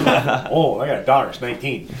 Oh, I got a daughter. She's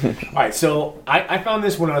 19. All right, so I found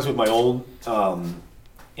this when I was with my old,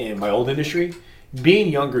 in my old industry. Being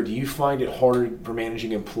younger, do you find it harder for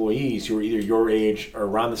managing employees who are either your age or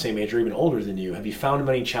around the same age or even older than you? Have you found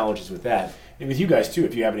many challenges with that? And with you guys too,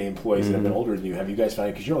 if you have any employees that have been older than you, have you guys found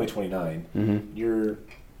it? Because you're only 29. You're,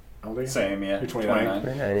 how old are you? Same, yeah. You're 29.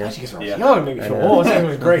 very I nice. just guess I Yeah. was young. Make me feel old. It's like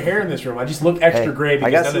with gray hair in this room. I just look extra gray because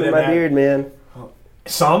I got none some of in them my had- beard, man.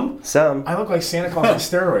 Some? Some. I look like Santa Claus on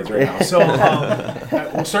steroids right now. So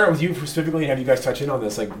we'll start with you specifically and have you guys touch in on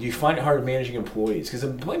this. Like, do you find it hard managing employees? Because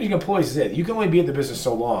managing employees is it. You can only be at the business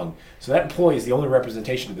so long. So that employee is the only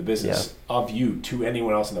representation of the business of you to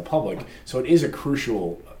anyone else in the public. So it is a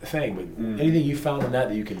crucial thing. But anything you found in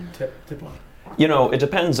that you can tip on? It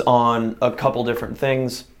depends on a couple different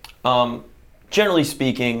things. Generally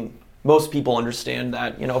speaking, most people understand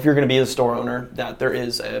that, if you're going to be a store owner, that there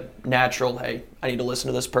is a natural, hey, I need to listen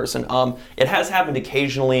to this person. It has happened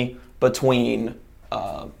occasionally between,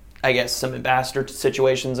 I guess, some ambassador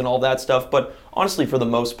situations and all that stuff. But honestly, for the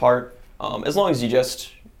most part, as long as you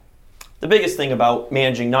the biggest thing about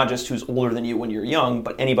managing not just who's older than you when you're young,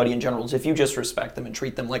 but anybody in general, is if you just respect them and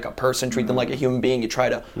treat them like a person, treat them like a human being, you try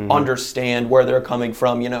to understand where they're coming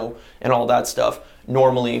from, and all that stuff.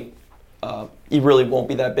 Normally, it really won't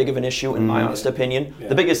be that big of an issue, in my honest opinion. Yeah.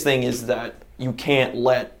 The biggest thing is that you can't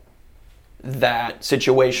let that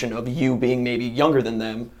situation of you being maybe younger than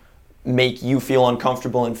them make you feel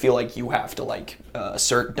uncomfortable and feel like you have to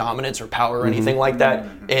assert dominance or power or anything like that.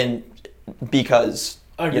 And because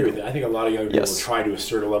I agree with that. I think a lot of young people Yes. try to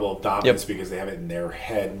assert a level of dominance because they have it in their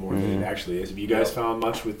head more than it actually is. Have you guys found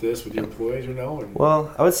much with this with your employees or no? And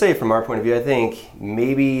Well, I would say from our point of view, I think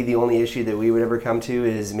maybe the only issue that we would ever come to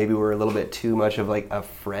is maybe we're a little bit too much of a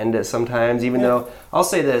friend at sometimes, even though I'll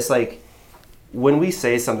say this, when we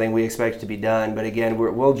say something, we expect it to be done. But again,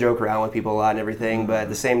 we'll joke around with people a lot and everything, but at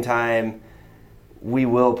the same time, we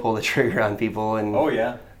will pull the trigger on people and Oh,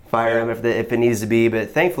 yeah. fire them if it needs to be.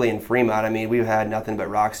 But thankfully in Fremont, we've had nothing but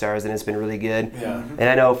rock stars and it's been really good. Yeah. And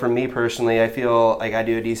I know for me personally, I feel like I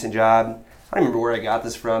do a decent job. I don't remember where I got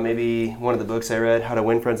this from. Maybe one of the books I read, How to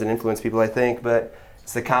Win Friends and Influence People, I think. But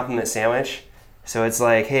it's the compliment sandwich. So it's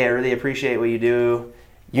like, hey, I really appreciate what you do.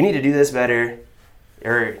 You need to do this better.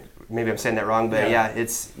 Or maybe I'm saying that wrong, but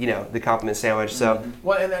it's, the compliment sandwich. So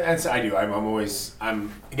Well, and that's I do. I'm always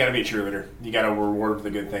you got to be a cheerleader. You got to reward the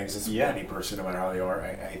good things. It's any person, no matter how they are.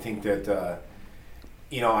 I think that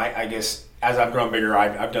I guess as I've grown bigger,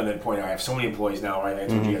 I've done that point. I have so many employees now. Right? I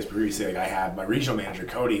told you guys previously. I have my regional manager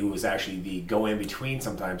Cody, who was actually the go in between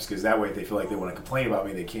sometimes because that way if they feel like they want to complain about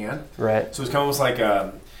me, they can. right. So it's kind of almost like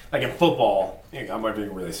in football. I'm not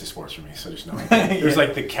being really to sports for me, so just know there's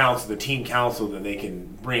the team council that they can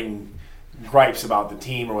bring gripes about the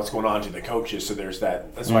team or what's going on to the coaches. So there's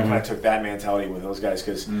that. That's why I kind of took that mentality with those guys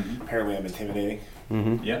because apparently I'm intimidating.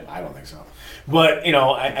 Yeah. I don't think so. But,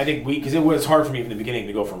 I think because it was hard for me from the beginning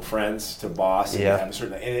to go from friends to boss. And have a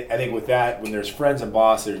certain, and I think with that, when there's friends and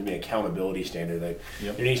boss, there's an accountability standard.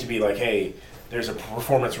 There needs to be hey, there's a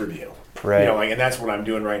performance review. Right. And that's what I'm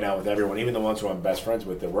doing right now with everyone, even the ones who I'm best friends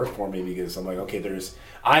with that work for me because I'm like, okay,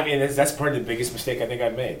 that's probably the biggest mistake I think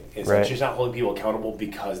I've made. Is just not holding people accountable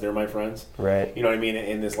because they're my friends. Right. You know what I mean?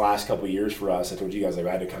 In this last couple of years for us, I told you guys I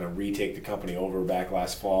had to kind of retake the company over back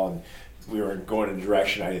last fall and we were going in a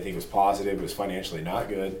direction I didn't think was positive. It was financially not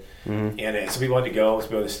good, and some people had to go, some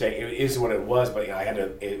people had to stay. It is what it was, but I had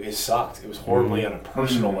to. It sucked. It was horribly on a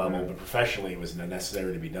personal level, but professionally, it was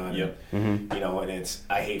necessary to be done. Yep. And, and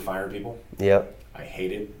I hate firing people. Yep. I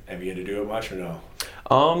hate it. Have you had to do it much or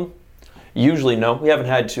no? Usually no. We haven't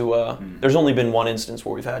had to. There's only been one instance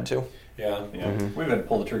where we've had to. Yeah. Yeah, we've had to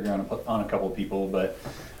pull the trigger on a couple of people, but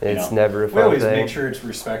It's never a we fun always thing. make sure it's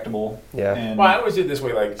respectable. Yeah. And Well, I always do it this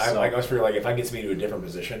way. Like, I So- always feel like if I get me to a different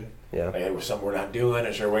position, Yeah. like it was something we're not doing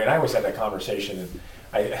a certain way, and I always had that conversation. And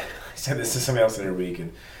I said this to somebody else the other week,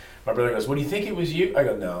 and my brother goes, "Well, do you think it was you?" I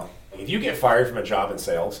go, "No. If you get fired from a job in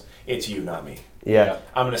sales, it's you, not me. Yeah.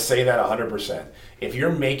 I'm going to say that 100%. If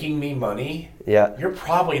you're making me money, Yeah. you're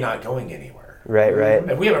probably not going anywhere. Right. Right.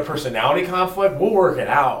 If we have a personality conflict, we'll work it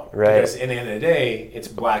out. Right. Because in the end of the day, it's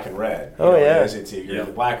black and red. Oh, yeah. It's either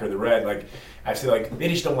the black or the red. Like, I feel like they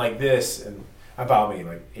just don't like this and about me.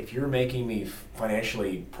 Like, if you're making me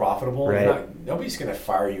financially profitable, Right. nobody's going to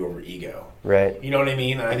fire you over ego. Right. You know what I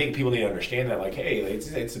mean? And I think people need to understand that, like, hey,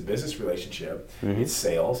 it's a business relationship. It's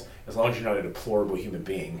sales. As long as you're not a deplorable human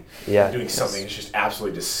being Yeah. doing something that's just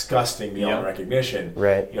absolutely disgusting beyond Yeah. recognition,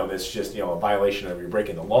 Right. that's just, a violation of you're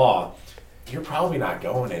breaking the law, you're probably not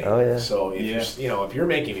going anywhere. Oh, yeah. So if if you're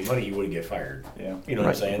making me money, you wouldn't get fired. Yeah. You know what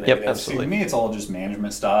I'm saying? Yep, And that's- See, to me, it's all just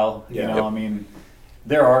management style. Yeah. You know, Yep. I mean,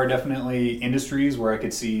 there are definitely industries where I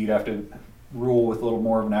could see you'd have to rule with a little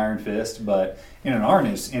more of an iron fist, but in an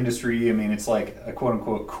artist industry, I mean, it's like a quote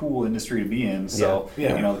unquote cool industry to be in. So,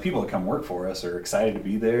 Yeah. the people that come work for us are excited to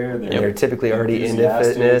be there. They're typically already into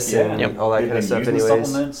enthusiastic. fitness Yeah. and all that They've kind of been stuff using anyways.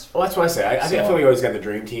 supplements. Well, that's what I say. I So- feel like we always got the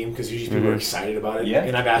dream team because usually people are excited about it. Yeah.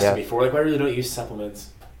 And I've asked Yeah. them before, like, well, I really don't use supplements.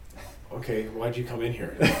 Okay, why'd you come in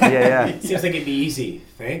here? Yeah. Seems like it'd be easy.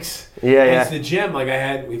 Thanks. Yeah. And Yeah. it's the gym. Like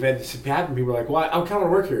we've had this happen. People are like, "Well, I kind of want to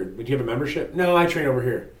work here. But do you have a membership?" No, I train over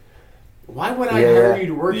here. Why would I Yeah, hire yeah. you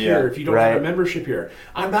to work Yeah. here if you don't have a Right. membership here?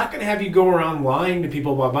 I'm not going to have you go around lying to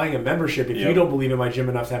people about buying a membership if you Yep. don't believe in my gym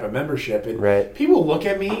enough to have a membership. And Right. people look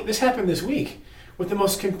at me. This happened this week with the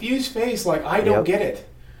most confused face, like I don't Yep. get it.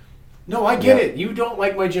 No, I get Yep. it. You don't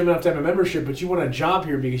like my gym enough to have a membership, but you want a job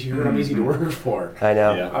here because you heard I'm easy to work for. I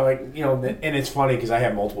know. Yeah. I like, and it's funny because I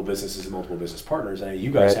have multiple businesses and multiple business partners, and you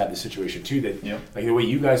guys Right. have the situation too that, Yep. like the way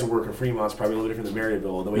you guys work in Fremont's probably a little different than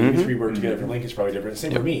Maryville, and the way you three work together for Lincoln's probably different.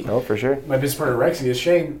 Same for me. Oh, for sure. My business partner Rexy is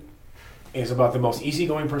Shane. Is about the most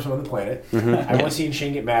easygoing person on the planet. I've only seen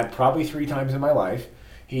Shane get mad probably 3 times in my life.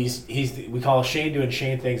 We call Shane doing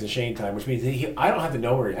Shane things at Shane time, which means I don't have to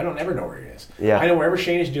know I don't ever know where he is. Yeah. I know wherever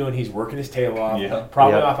Shane is doing, he's working his tail off, Yeah.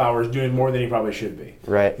 probably Yeah. off hours, doing more than he probably should be.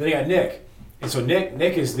 Right. Then you got Nick, and so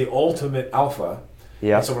Nick is the ultimate alpha.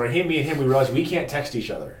 Yeah. And so when me and him, we realized we can't text each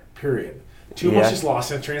other. Period. Too Yeah. much is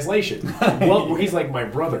lost in translation. Well, he's like my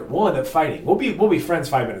brother. We'll end up fighting. We'll be friends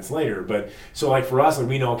 5 minutes later. But so like for us, like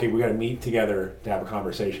we know, okay, we got to meet together to have a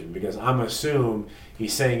conversation because I'm assume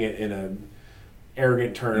he's saying it in a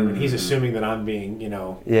arrogant term, and he's assuming that I'm being,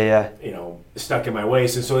 Yeah. stuck in my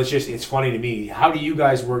ways. And so it's funny to me. How do you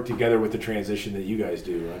guys work together with the transition that you guys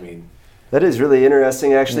do? I mean, That is really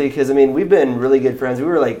interesting, actually, because we've been really good friends. We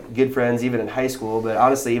were like good friends even in high school, but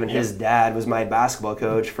honestly, even his dad was my basketball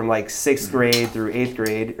coach from like 6th grade through 8th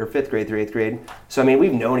grade, or 5th grade through 8th grade. So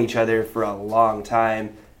we've known each other for a long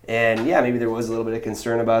time, and yeah, maybe there was a little bit of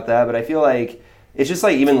concern about that, but I feel like it's just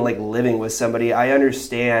like even like living with somebody. I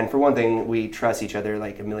understand. For one thing, we trust each other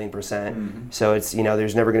like 1,000,000%. So it's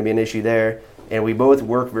there's never going to be an issue there, and we both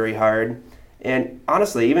work very hard. And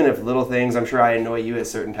honestly, even if little things, I'm sure I annoy you at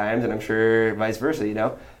certain times, and I'm sure vice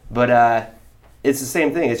versa, But it's the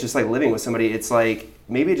same thing. It's just like living with somebody. It's like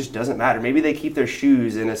maybe it just doesn't matter. Maybe they keep their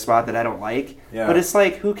shoes in a spot that I don't like. Yeah. But it's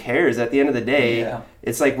like, who cares? At the end of the day, Yeah.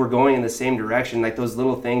 it's like we're going in the same direction. Like those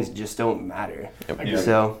little things just don't matter. I guess.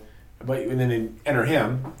 So But and then enter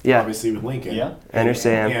him, Yeah. obviously with Lincoln. Yeah. Enter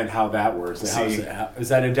Sam. And how that works. See. Was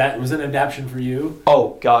that an adaptation for you?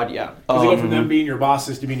 Oh God, yeah. Because you go from them being your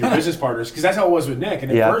bosses to being your business partners, because that's how it was with Nick.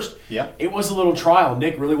 And at Yeah. first, Yeah. it was a little trial.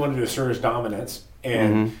 Nick really wanted to assert his dominance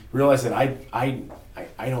and realized that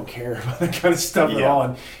I don't care about that kind of stuff at Yeah. all.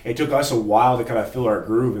 And it took us a while to kind of fill our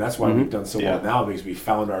groove, and that's why we've done so well Yeah. now, because we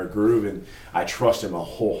found our groove, and I trust him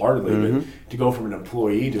wholeheartedly. But to go from an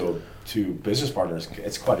employee to business partners,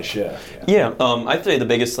 it's quite a shift. Yeah, I'd say the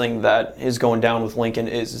biggest thing that is going down with Lincoln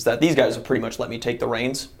is that these guys have pretty much let me take the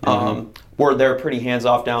reins. They're pretty hands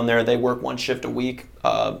off down there. They work 1 shift a week,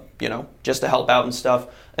 just to help out and stuff.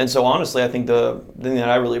 And so honestly, I think the thing that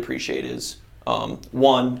I really appreciate is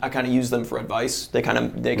one, I kind of use them for advice. They kind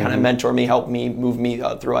of mentor me, help me, move me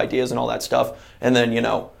through ideas and all that stuff. And then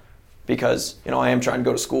because I am trying to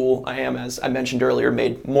go to school, I am, as I mentioned earlier,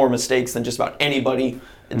 made more mistakes than just about anybody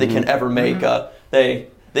they can ever make. They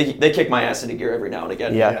kick my ass into gear every now and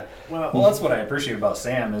again. Yeah. Well, that's what I appreciate about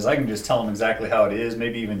Sam is I can just tell him exactly how it is,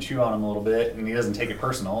 maybe even chew on him a little bit, and he doesn't take it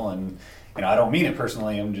personal. And I don't mean it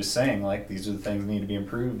personally. I'm just saying like these are the things that need to be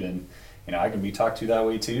improved, and I can be talked to that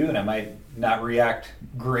way too, and I might not react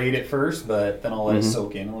great at first, but then I'll let it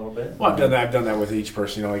soak in a little bit. Well, I've done that with each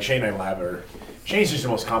person. Like Shane and I will have her. Shane's just the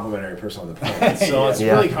most complimentary person on the planet. So it's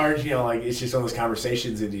really hard, like it's just one of those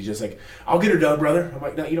conversations, and he's just like, "I'll get her done, brother." I'm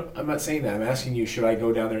like, "No, I'm not saying that. I'm asking you, should I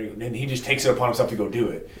go down there?" And he just takes it upon himself to go do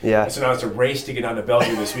it. Yeah. And so now it's a race to get down to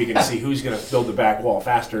Bellevue this weekend to see who's going to build the back wall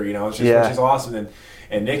faster. It's just which is awesome.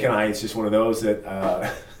 And Nick and I, it's just one of those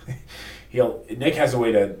that. Nick has a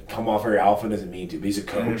way to come off very alpha and doesn't mean to, but he's a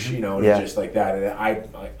coach, and just like that. And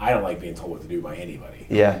I don't like being told what to do by anybody.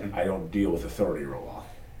 Yeah. I don't deal with authority real well.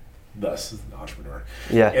 Thus, the entrepreneur.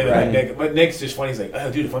 Yeah. And then but Nick's just funny. He's like, "Oh,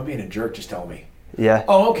 dude, if I'm being a jerk, just tell me." Yeah.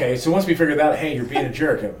 Oh, okay. So once we figured that, hey, you're being a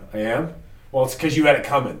jerk. I am? Well, it's because you had it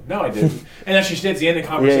coming. No, I didn't. And that's just it's the end of the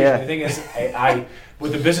conversation. Yeah. The thing is, I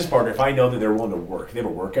with the business partner, if I know that they're willing to work, they have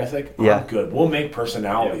a work ethic, I'm good. We'll make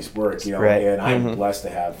personalities work, Right. And I'm blessed to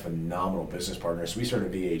have phenomenal business partners. We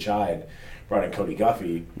started VHI and brought in Cody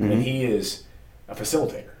Guffey, and he is a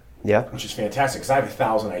facilitator. Yeah. Which is fantastic because I have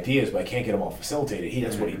 1,000 ideas, but I can't get them all facilitated.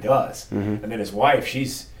 That's what he does. And then his wife,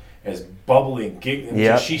 she's as bubbly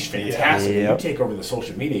and she's fantastic. You take over the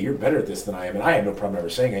social media, you're better at this than I am. And I have no problem ever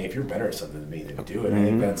saying, hey, if you're better at something than me, then do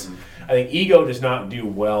it. I think ego does not do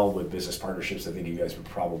well with business partnerships. I think you guys would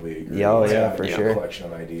probably agree. For sure. A collection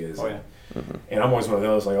of ideas. And I'm always one of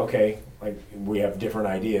those, like, okay, like we have different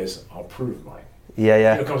ideas, I'll prove mine.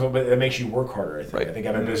 Yeah. But it makes you work harder, I think. Right. I think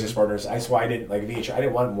having business partners, that's why I didn't like VHI. I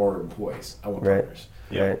didn't want more employees. I want partners.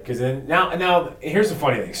 Yeah. Because then now here's the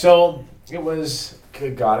funny thing. So it was,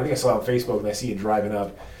 good God, I think I saw it on Facebook and I see you driving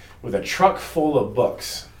up with a truck full of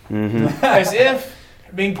books. As if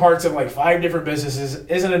being parts of like 5 different businesses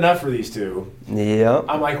isn't enough for these two. Yep.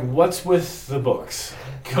 I'm like, what's with the books?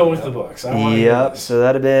 Go with the books. I want to hear this. So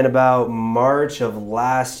that'd have been about March of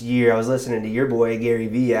last year. I was listening to your boy Gary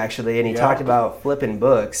Vee actually, and he talked about flipping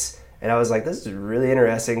books, and I was like, this is really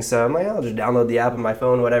interesting. So I'm like, I'll just download the app on my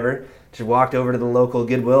phone, whatever. Just walked over to the local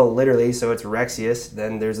Goodwill, literally. So it's Rexius,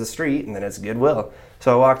 then there's the street, and then it's Goodwill.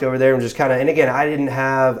 So I walked over there and just kind of, and again, I didn't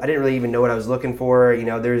really even know what I was looking for.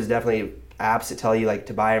 There's definitely apps that tell you like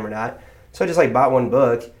to buy them or not. So I just like bought one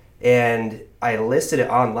book. And I listed it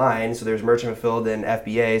online, so there's merchant fulfilled and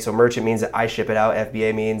FBA. So merchant means that I ship it out.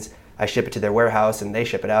 FBA means I ship it to their warehouse and they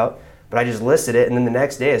ship it out. But I just listed it, and then the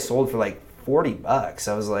next day it sold for like $40.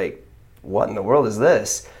 I was like, what in the world is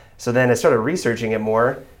this? So then I started researching it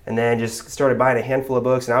more, and then just started buying a handful of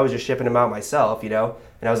books, and I was just shipping them out myself, And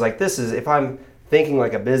I was like, if I'm thinking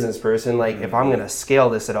like a business person, like if I'm going to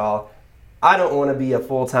scale this at all, I don't want to be a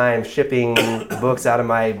full-time shipping books out of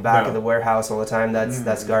my back of the warehouse all the time.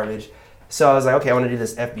 That's garbage. So I was like, okay, I want to do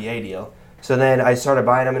this FBA deal. So then I started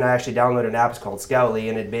buying them, and I actually downloaded an app. It's called Scoutly,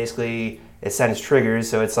 and it sends triggers.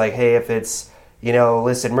 So it's like, hey, if it's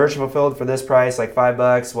listed merchant fulfilled for this price, like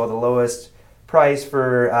 $5, well, the lowest price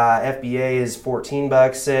for FBA is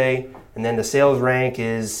 $14, say, and then the sales rank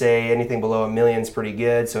is, say, anything below $1 million is pretty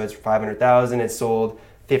good. So it's 500,000. It's sold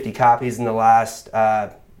 50 copies in the last.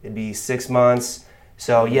 It'd be 6 months.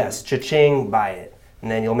 So yes, cha-ching, buy it. And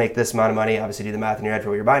then you'll make this amount of money. Obviously do the math in your head for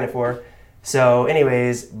what you're buying it for. So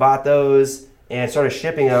anyways, bought those and started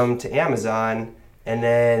shipping them to Amazon. And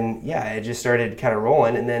then, it just started kind of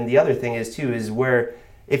rolling. And then the other thing is where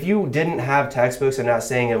if you didn't have textbooks, I'm not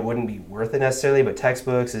saying it wouldn't be worth it necessarily, but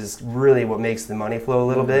textbooks is really what makes the money flow a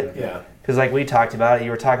little bit. Yeah. Because like we talked about, you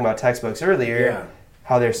were talking about textbooks earlier,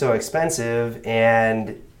 how they're so expensive,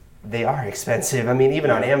 and they are expensive. I mean, even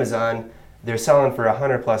on Amazon, they're selling for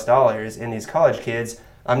 $100+ in these college kids.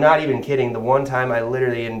 I'm not even kidding. The one time I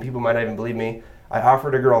literally, and people might not even believe me, I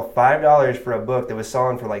offered a girl $5 for a book that was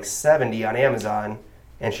selling for like $70 on Amazon,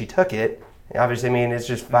 and she took it. And obviously, I mean, it's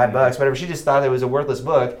just $5, whatever. She just thought it was a worthless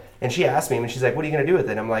book, and she asked me, and she's like, what are you going to do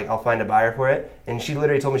with it? I'm like, I'll find a buyer for it. And she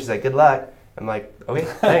literally told me, she's like, good luck. I'm like, okay,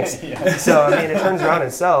 thanks. So, I mean, it turns around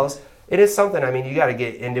and sells. It is something, I mean, you got to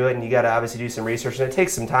get into it, and you got to obviously do some research, and it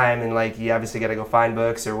takes some time, and like you obviously got to go find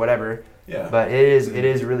books or whatever. Yeah. But it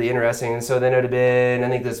is really interesting. And so then it would have been, I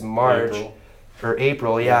think this March or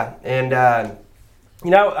April, And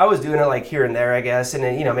I was doing it like here and there, I guess, and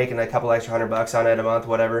then, making a couple extra $100 on it a month,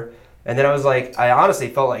 whatever. And then I was like, I honestly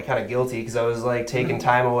felt like kind of guilty because I was like taking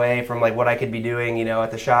time away from like what I could be doing,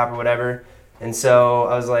 at the shop or whatever. And so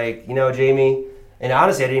I was like, Jamie, and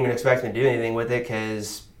honestly, I didn't even expect him to do anything with it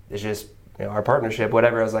because it's just our partnership,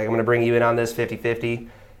 whatever. I was like, I'm going to bring you in on this 50-50.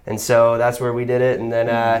 And so that's where we did it. And then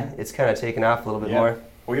it's kind of taken off a little bit more.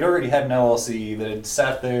 We'd already had an LLC that had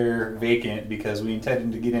sat there vacant because we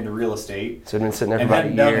intended to get into real estate. So it'd been sitting there for and about a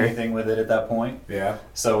hadn't done year. anything with it at that point. Yeah.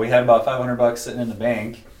 So we had about $500 sitting in the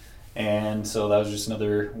bank. And so that was just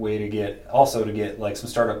another way to get like some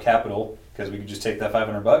startup capital because we could just take that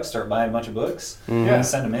 $500, start buying a bunch of books, Yeah.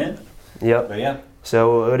 send them in. Yep. But yeah,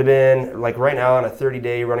 So it would have been like right now on a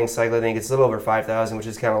 30-day running cycle, I think it's a little over 5,000, which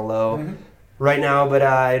is kind of low right now. But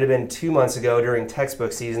it'd have been 2 months ago during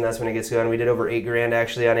textbook season. That's when it gets going. We did over $8,000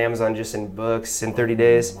 actually on Amazon just in books in 30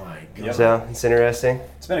 days. My God. Yep. So it's interesting.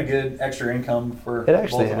 it's been a good extra income for It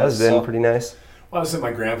actually both of has us, been so- pretty nice. Well, that's what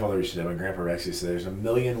my grandfather used to do. My grandpa Rex used to say, "There's a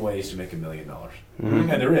million ways to make $1 million," and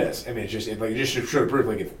there is. I mean, it's just like just to show proof.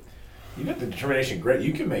 Like if you got the determination, great,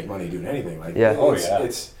 you can make money doing anything. Like Yeah. Oh, it's, yeah.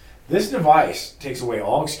 it's this device takes away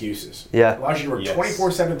all excuses. Yeah. Allows you to work Yes.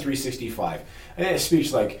 24/7, 365. And in a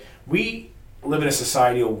speech, like we live in a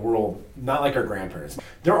societal world, not like our grandparents.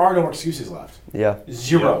 There are no excuses left. Yeah.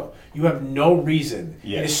 Zero. You have no reason.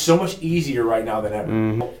 Yes. It is so much easier right now than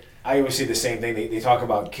ever. I always say the same thing. They talk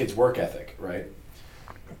about kids' work ethic, right?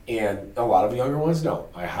 And a lot of the younger ones don't.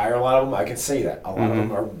 I hire a lot of them. I can say that. A lot of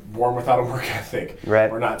them are born without a work ethic.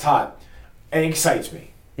 Right. Or not taught. And it excites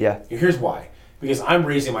me. Yeah. Here's why. Because I'm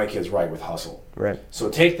raising my kids right with hustle. Right. So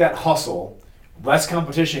take that hustle, less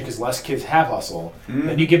competition because less kids have hustle,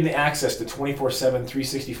 then you give them the access to 24/7,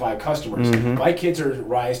 365 customers. My kids are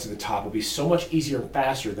rise to the top will be so much easier and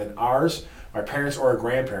faster than ours, our parents or our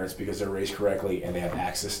grandparents because they're raised correctly and they have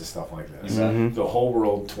access to stuff like this. The whole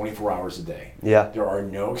world 24 hours a day. Yeah. There are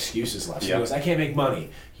no excuses left. So Yeah. he goes, I can't make money.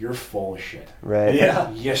 You're full of shit. Right. Yeah.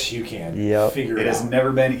 Yes, you can. Yep. Figure It it has out.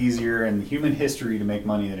 never been easier in human history to make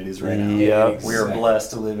money than it is right now. Yep. We are blessed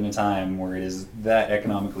to live in a time where it is that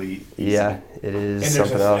economically easy. Yeah. It is And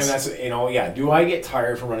something else. and that's do I get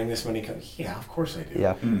tired from running this many companies? Yeah, of course I do.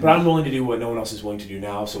 Yeah. But I'm willing to do what no one else is willing to do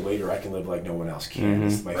now, so later I can live like no one else can.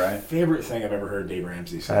 It's my Right. favorite thing I've ever heard Dave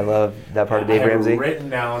Ramsey say. I love that part of Dave I have Ramsey. it written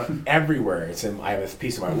down everywhere. I have a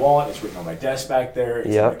piece of my wallet. It's written on my desk back there. It's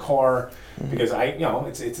in Yep. the car because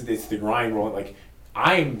it's the grind rolling. Like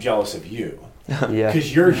I'm jealous of you Yeah.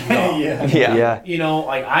 because you're young. Yeah. Yeah. Yeah. You know,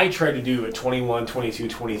 like I tried to do at 21, 22,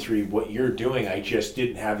 23 what you're doing. I just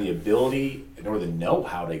didn't have the ability nor the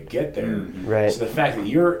know-how to get there. Right. So the fact that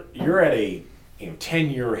you're at a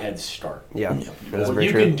 10-year head start. Yeah. That's What very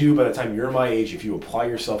you true. can do by the time you're my age, if you apply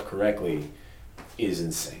yourself correctly, is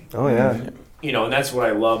insane. Oh yeah. You know, and that's what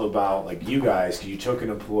I love about like you guys. 'Cause you took an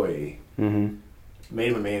employee,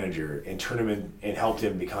 made him a manager, and turned him in and helped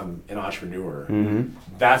him become an entrepreneur.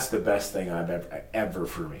 That's the best thing I've ever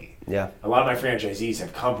for me. Yeah. A lot of my franchisees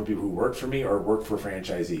have come from people who work for me or work for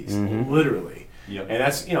franchisees, literally. Yep. And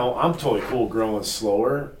that's, I'm totally cool growing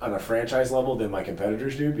slower on a franchise level than my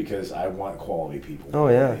competitors do because I want quality people. Oh,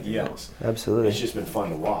 yeah. Anything else. Absolutely. It's just been fun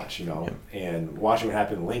to watch, and watching what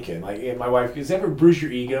happened in Lincoln. Like, my wife, does it ever bruise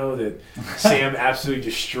your ego that Sam absolutely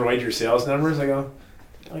destroyed your sales numbers? I go,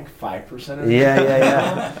 like 5% of it?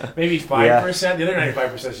 Yeah. Maybe 5%. The other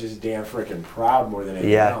 95% is just damn freaking proud more than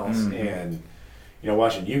anything Yeah. else. And,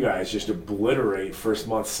 watching you guys just obliterate first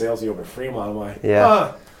month sales over Fremont, I'm like,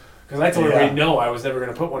 Yeah. Because I told Yeah. everybody, no, I was never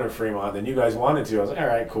going to put one in Fremont. Then you guys wanted to. I was like, all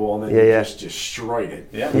right, cool. And then Yeah, you yeah. just destroyed it.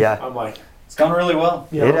 Yeah. Yeah. I'm like, It's gone really well.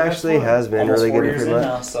 It actually has been Almost really 4 good years for in much.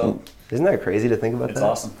 now, so Isn't that crazy to think about it's that?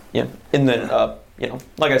 awesome. Yeah, and then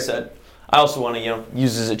like I said, I also want to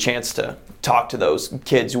use this as a chance to talk to those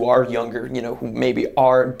kids who are younger, who maybe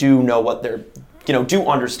do know what they're, do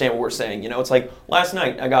understand what we're saying. It's like last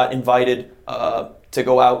night I got invited to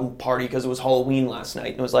go out and party because it was Halloween last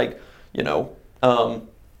night, and it was like,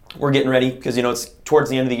 we're getting ready because it's towards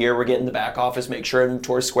the end of the year. We're getting the back office, make sure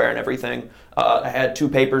inventory's square and everything. I had 2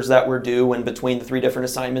 papers that were due, and between the 3 different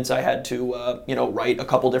assignments, I had to write a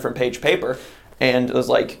couple different page paper, and it was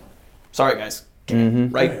like, sorry guys,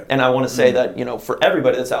 right? And I want to say that for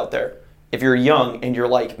everybody that's out there, if you're young and you're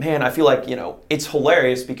like, man, I feel like it's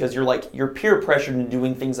hilarious because you're peer pressured into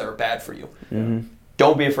doing things that are bad for you.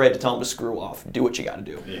 Don't be afraid to tell them to screw off. Do what you got to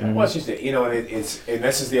do. Yeah. well, it's just, and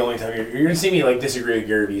this is the only time you're going to see me disagree with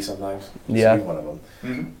Gary Vee sometimes. Yeah. One of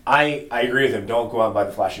them. I agree with him. Don't go out and buy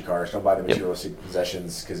the flashy cars. Don't buy the materialistic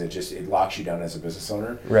possessions because it locks you down as a business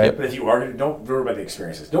owner. Right. But if you are, don't worry about the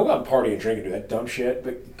experiences. Don't go out and party and drink and do that dumb shit.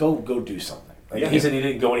 But go do something. Like he said, he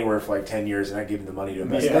didn't go anywhere for 10 years, and I gave him the money to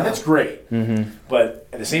invest. Yeah. That's great. But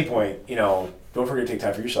at the same point, don't forget to take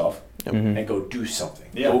time for yourself and go do something.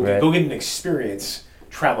 Yeah. Go get an experience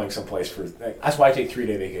traveling someplace that's why I take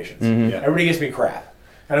 3-day vacations. Yeah. Everybody gives me crap.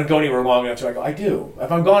 I don't go anywhere long enough to I go, I do.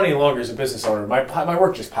 If I'm gone any longer as a business owner, my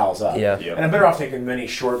work just piles up. Yeah. Yeah. And I'm better off taking many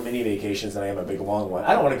short mini vacations than I am a big long one.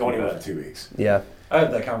 I don't want to go anywhere for 2 weeks. Yeah. I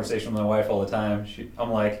have that conversation with my wife all the time.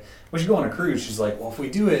 I'm like, we should go on a cruise. She's like, well, if we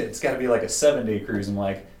do it, it's got to be like a 7-day cruise. I'm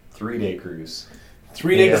like, 3-day cruise.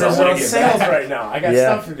 3 days Yeah. is I wanna on get sales back. right now. I got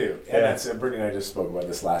Yeah. stuff to do. And that's Brittany and I just spoke about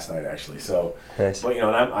this last night actually. So Nice. but and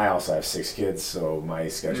I also have 6 kids, so my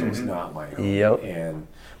schedule is not my own. Yep. And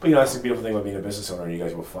But that's the beautiful thing about being a business owner. And you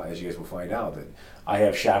guys will find out that I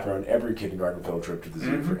have chaperoned every kindergarten field trip to the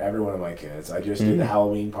zoo for every one of my kids. I just did the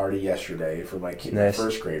Halloween party yesterday for my kid, my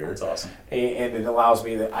first grader. That's awesome. And it allows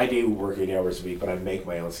me that I do work 8 hours a week, but I make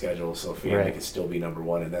my own schedule, so family can still be number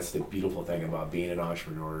one. And that's the beautiful thing about being an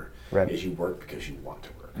entrepreneur is you work because you want to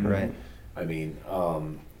work. Right. I mean,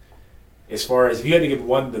 as far as if you had to give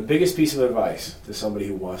the biggest piece of advice to somebody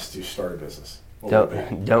who wants to start a business.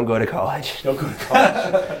 Don't go to college. Don't go to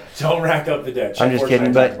college. Don't rack up the debt. I'm just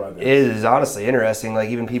kidding, but it is honestly interesting. Like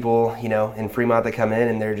even people, in Fremont that come in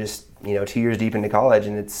and they're just, 2 years deep into college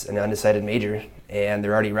and it's an undecided major and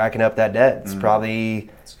they're already racking up that debt. It's probably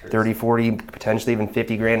 30, 40, potentially even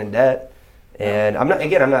 50 grand in debt. And I'm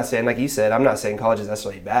not saying, like you said, I'm not saying college is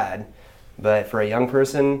necessarily bad, but for a young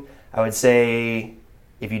person, I would say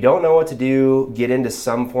if you don't know what to do, get into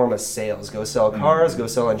some form of sales. Go sell cars, go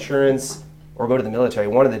sell insurance, or go to the military,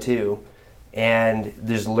 one of the two, and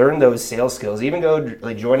just learn those sales skills. Even go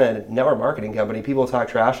join a network marketing company. People talk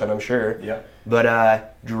trash on, I'm sure. Yeah.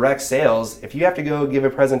 But direct sales, if you have to go give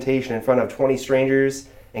a presentation in front of 20 strangers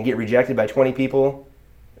and get rejected by 20 people,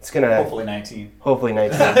 it's gonna hopefully 19.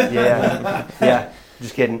 Yeah.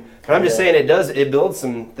 Just kidding. But I'm just saying it builds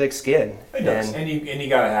some thick skin. It does. And you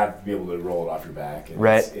gotta be able to roll it off your back. And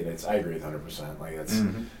right. I agree with 100%. Like that's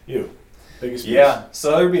you. Biggest piece. Yeah,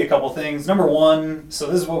 so there would be a couple things. Number one, so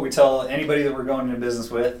this is what we tell anybody that we're going into business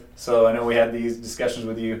with. So I know we had these discussions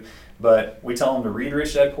with you, but we tell them to read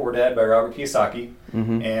Rich Dad Poor Dad by Robert Kiyosaki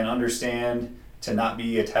and understand to not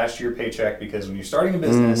be attached to your paycheck, because when you're starting a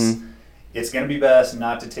business, it's going to be best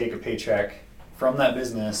not to take a paycheck from that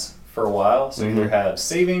business for a while. So either have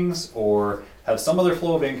savings or have some other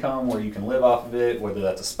flow of income where you can live off of it, whether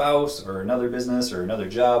that's a spouse or another business or another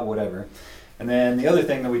job, whatever. And then the other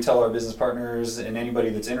thing that we tell our business partners and anybody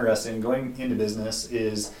that's interested in going into business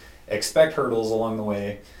is expect hurdles along the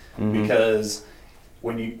way, because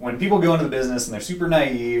when people go into the business and they're super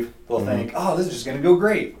naive, they'll think, oh, this is just going to go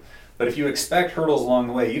great. But if you expect hurdles along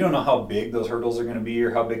the way, you don't know how big those hurdles are going to be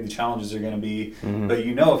or how big the challenges are going to be. But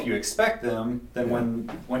if you expect them, then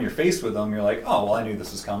when you're faced with them, you're like, oh, well, I knew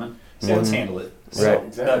this was coming, so let's handle it. So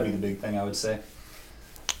that'd be the big thing I would say.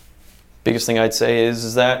 Biggest thing I'd say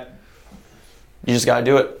is that you just got to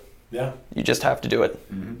do it. Yeah. You just have to do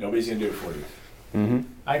it. Nobody's going to do it for you.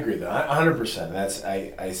 I agree with that. 100%.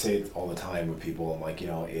 I say it all the time with people. I'm like,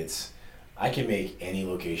 I can make any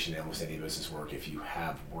location, almost any business work if you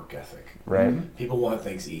have work ethic. Right. People want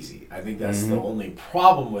things easy. I think that's the only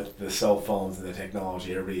problem with the cell phones and the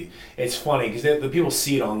technology. It's funny because the people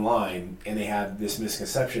see it online and they have this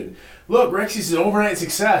misconception. Look, Rexy's is an overnight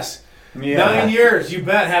success. Yeah. 9 years, you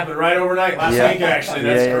bet, happened right overnight. Last week, actually.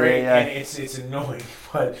 That's great. And it's annoying,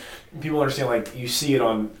 but people understand, like, you see it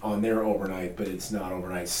on their overnight, but it's not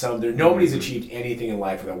overnight. Nobody's achieved anything in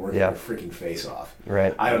life without working their freaking face off.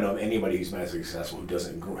 Right. I don't know anybody who's been successful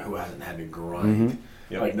who hasn't had to grind.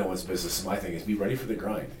 Like no one's business. So my thing is be ready for the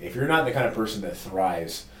grind. If you're not the kind of person that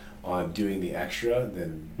thrives on doing the extra,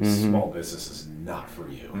 then small business is not for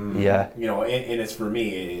you. Yeah. And it's for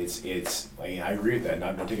me, it's like, I agree with that.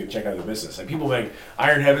 Not taking a check out of the business. Like people think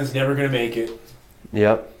Iron Heaven's never going to make it.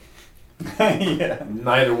 Yep. Yeah.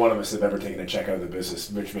 Neither one of us have ever taken a check out of the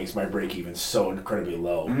business, which makes my break even so incredibly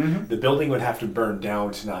low. The building would have to burn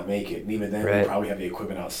down to not make it, and even then we'd probably have the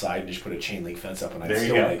equipment outside and just put a chain link fence up and I'd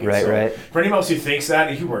still make it. Right. For anyone else who thinks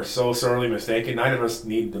that, you are so sorely mistaken. Neither of us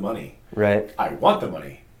need the money. Right. I want the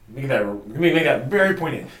money. Make that very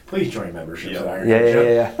pointed. Please join memberships at Iron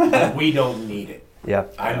Yeah. We don't need it. Yeah.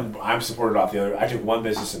 I'm supported off the other. I took one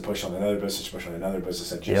business and pushed on another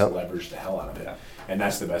business, and just leveraged the hell out of it. And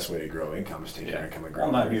that's the best way to grow income, is take your income and grow.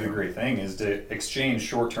 Well, that'd be the great thing, is to exchange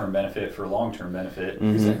short-term benefit for long-term benefit.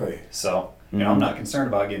 Exactly. So, I'm not concerned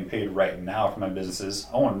about getting paid right now for my businesses.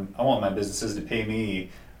 I want my businesses to pay me,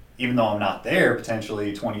 even though I'm not there,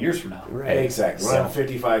 potentially 20 years from now. Right. Exactly. When I'm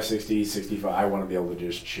 55, 60, 65, I want to be able to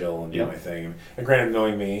just chill and do my thing. And granted,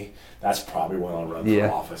 knowing me, that's probably when I'll run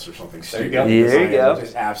for office or something stupid. There you go.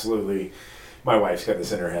 Just absolutely. My wife's got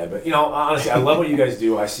this in her head. But, honestly, I love what you guys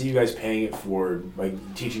do. I see you guys paying it forward by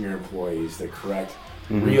teaching your employees the correct,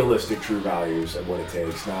 realistic, true values of what it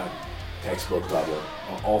takes, not textbook level.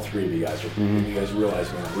 All three of you guys are. You guys realize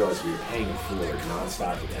you're paying it forward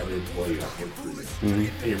nonstop with every employee you have.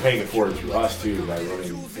 And you're paying it forward through us too by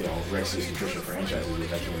running, Rexy's Nutrition franchises,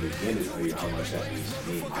 which I can only begin to tell you how much that means to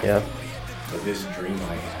me. But this dream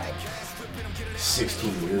I had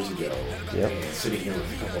 16 years ago, and sitting here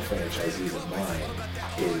with a couple of franchisees of mine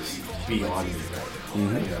is beyond me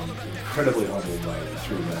right now. I'm incredibly humbled by the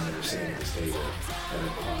three men that are sitting at this table, and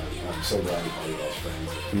I'm so glad to call you guys friends.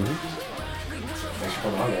 Thanks for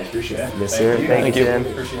coming on, guys. Appreciate it. Yes, sir. Thank you, Tim.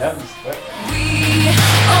 Appreciate having us.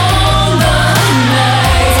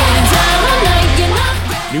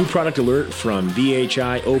 New product alert from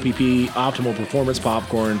VHI OPP Optimal Performance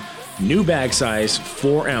Popcorn. New bag size,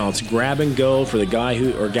 4 ounce. Grab and go for the guy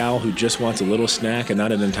who or gal who just wants a little snack and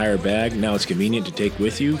not an entire bag. Now it's convenient to take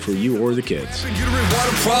with you for you or the kids. Made a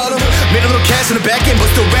little cash in the back end, but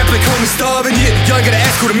still rap like homie starving. Yeah, y'all gotta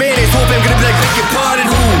ask who the man is. Hope I'm gonna be like, beg your pardon.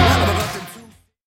 Who?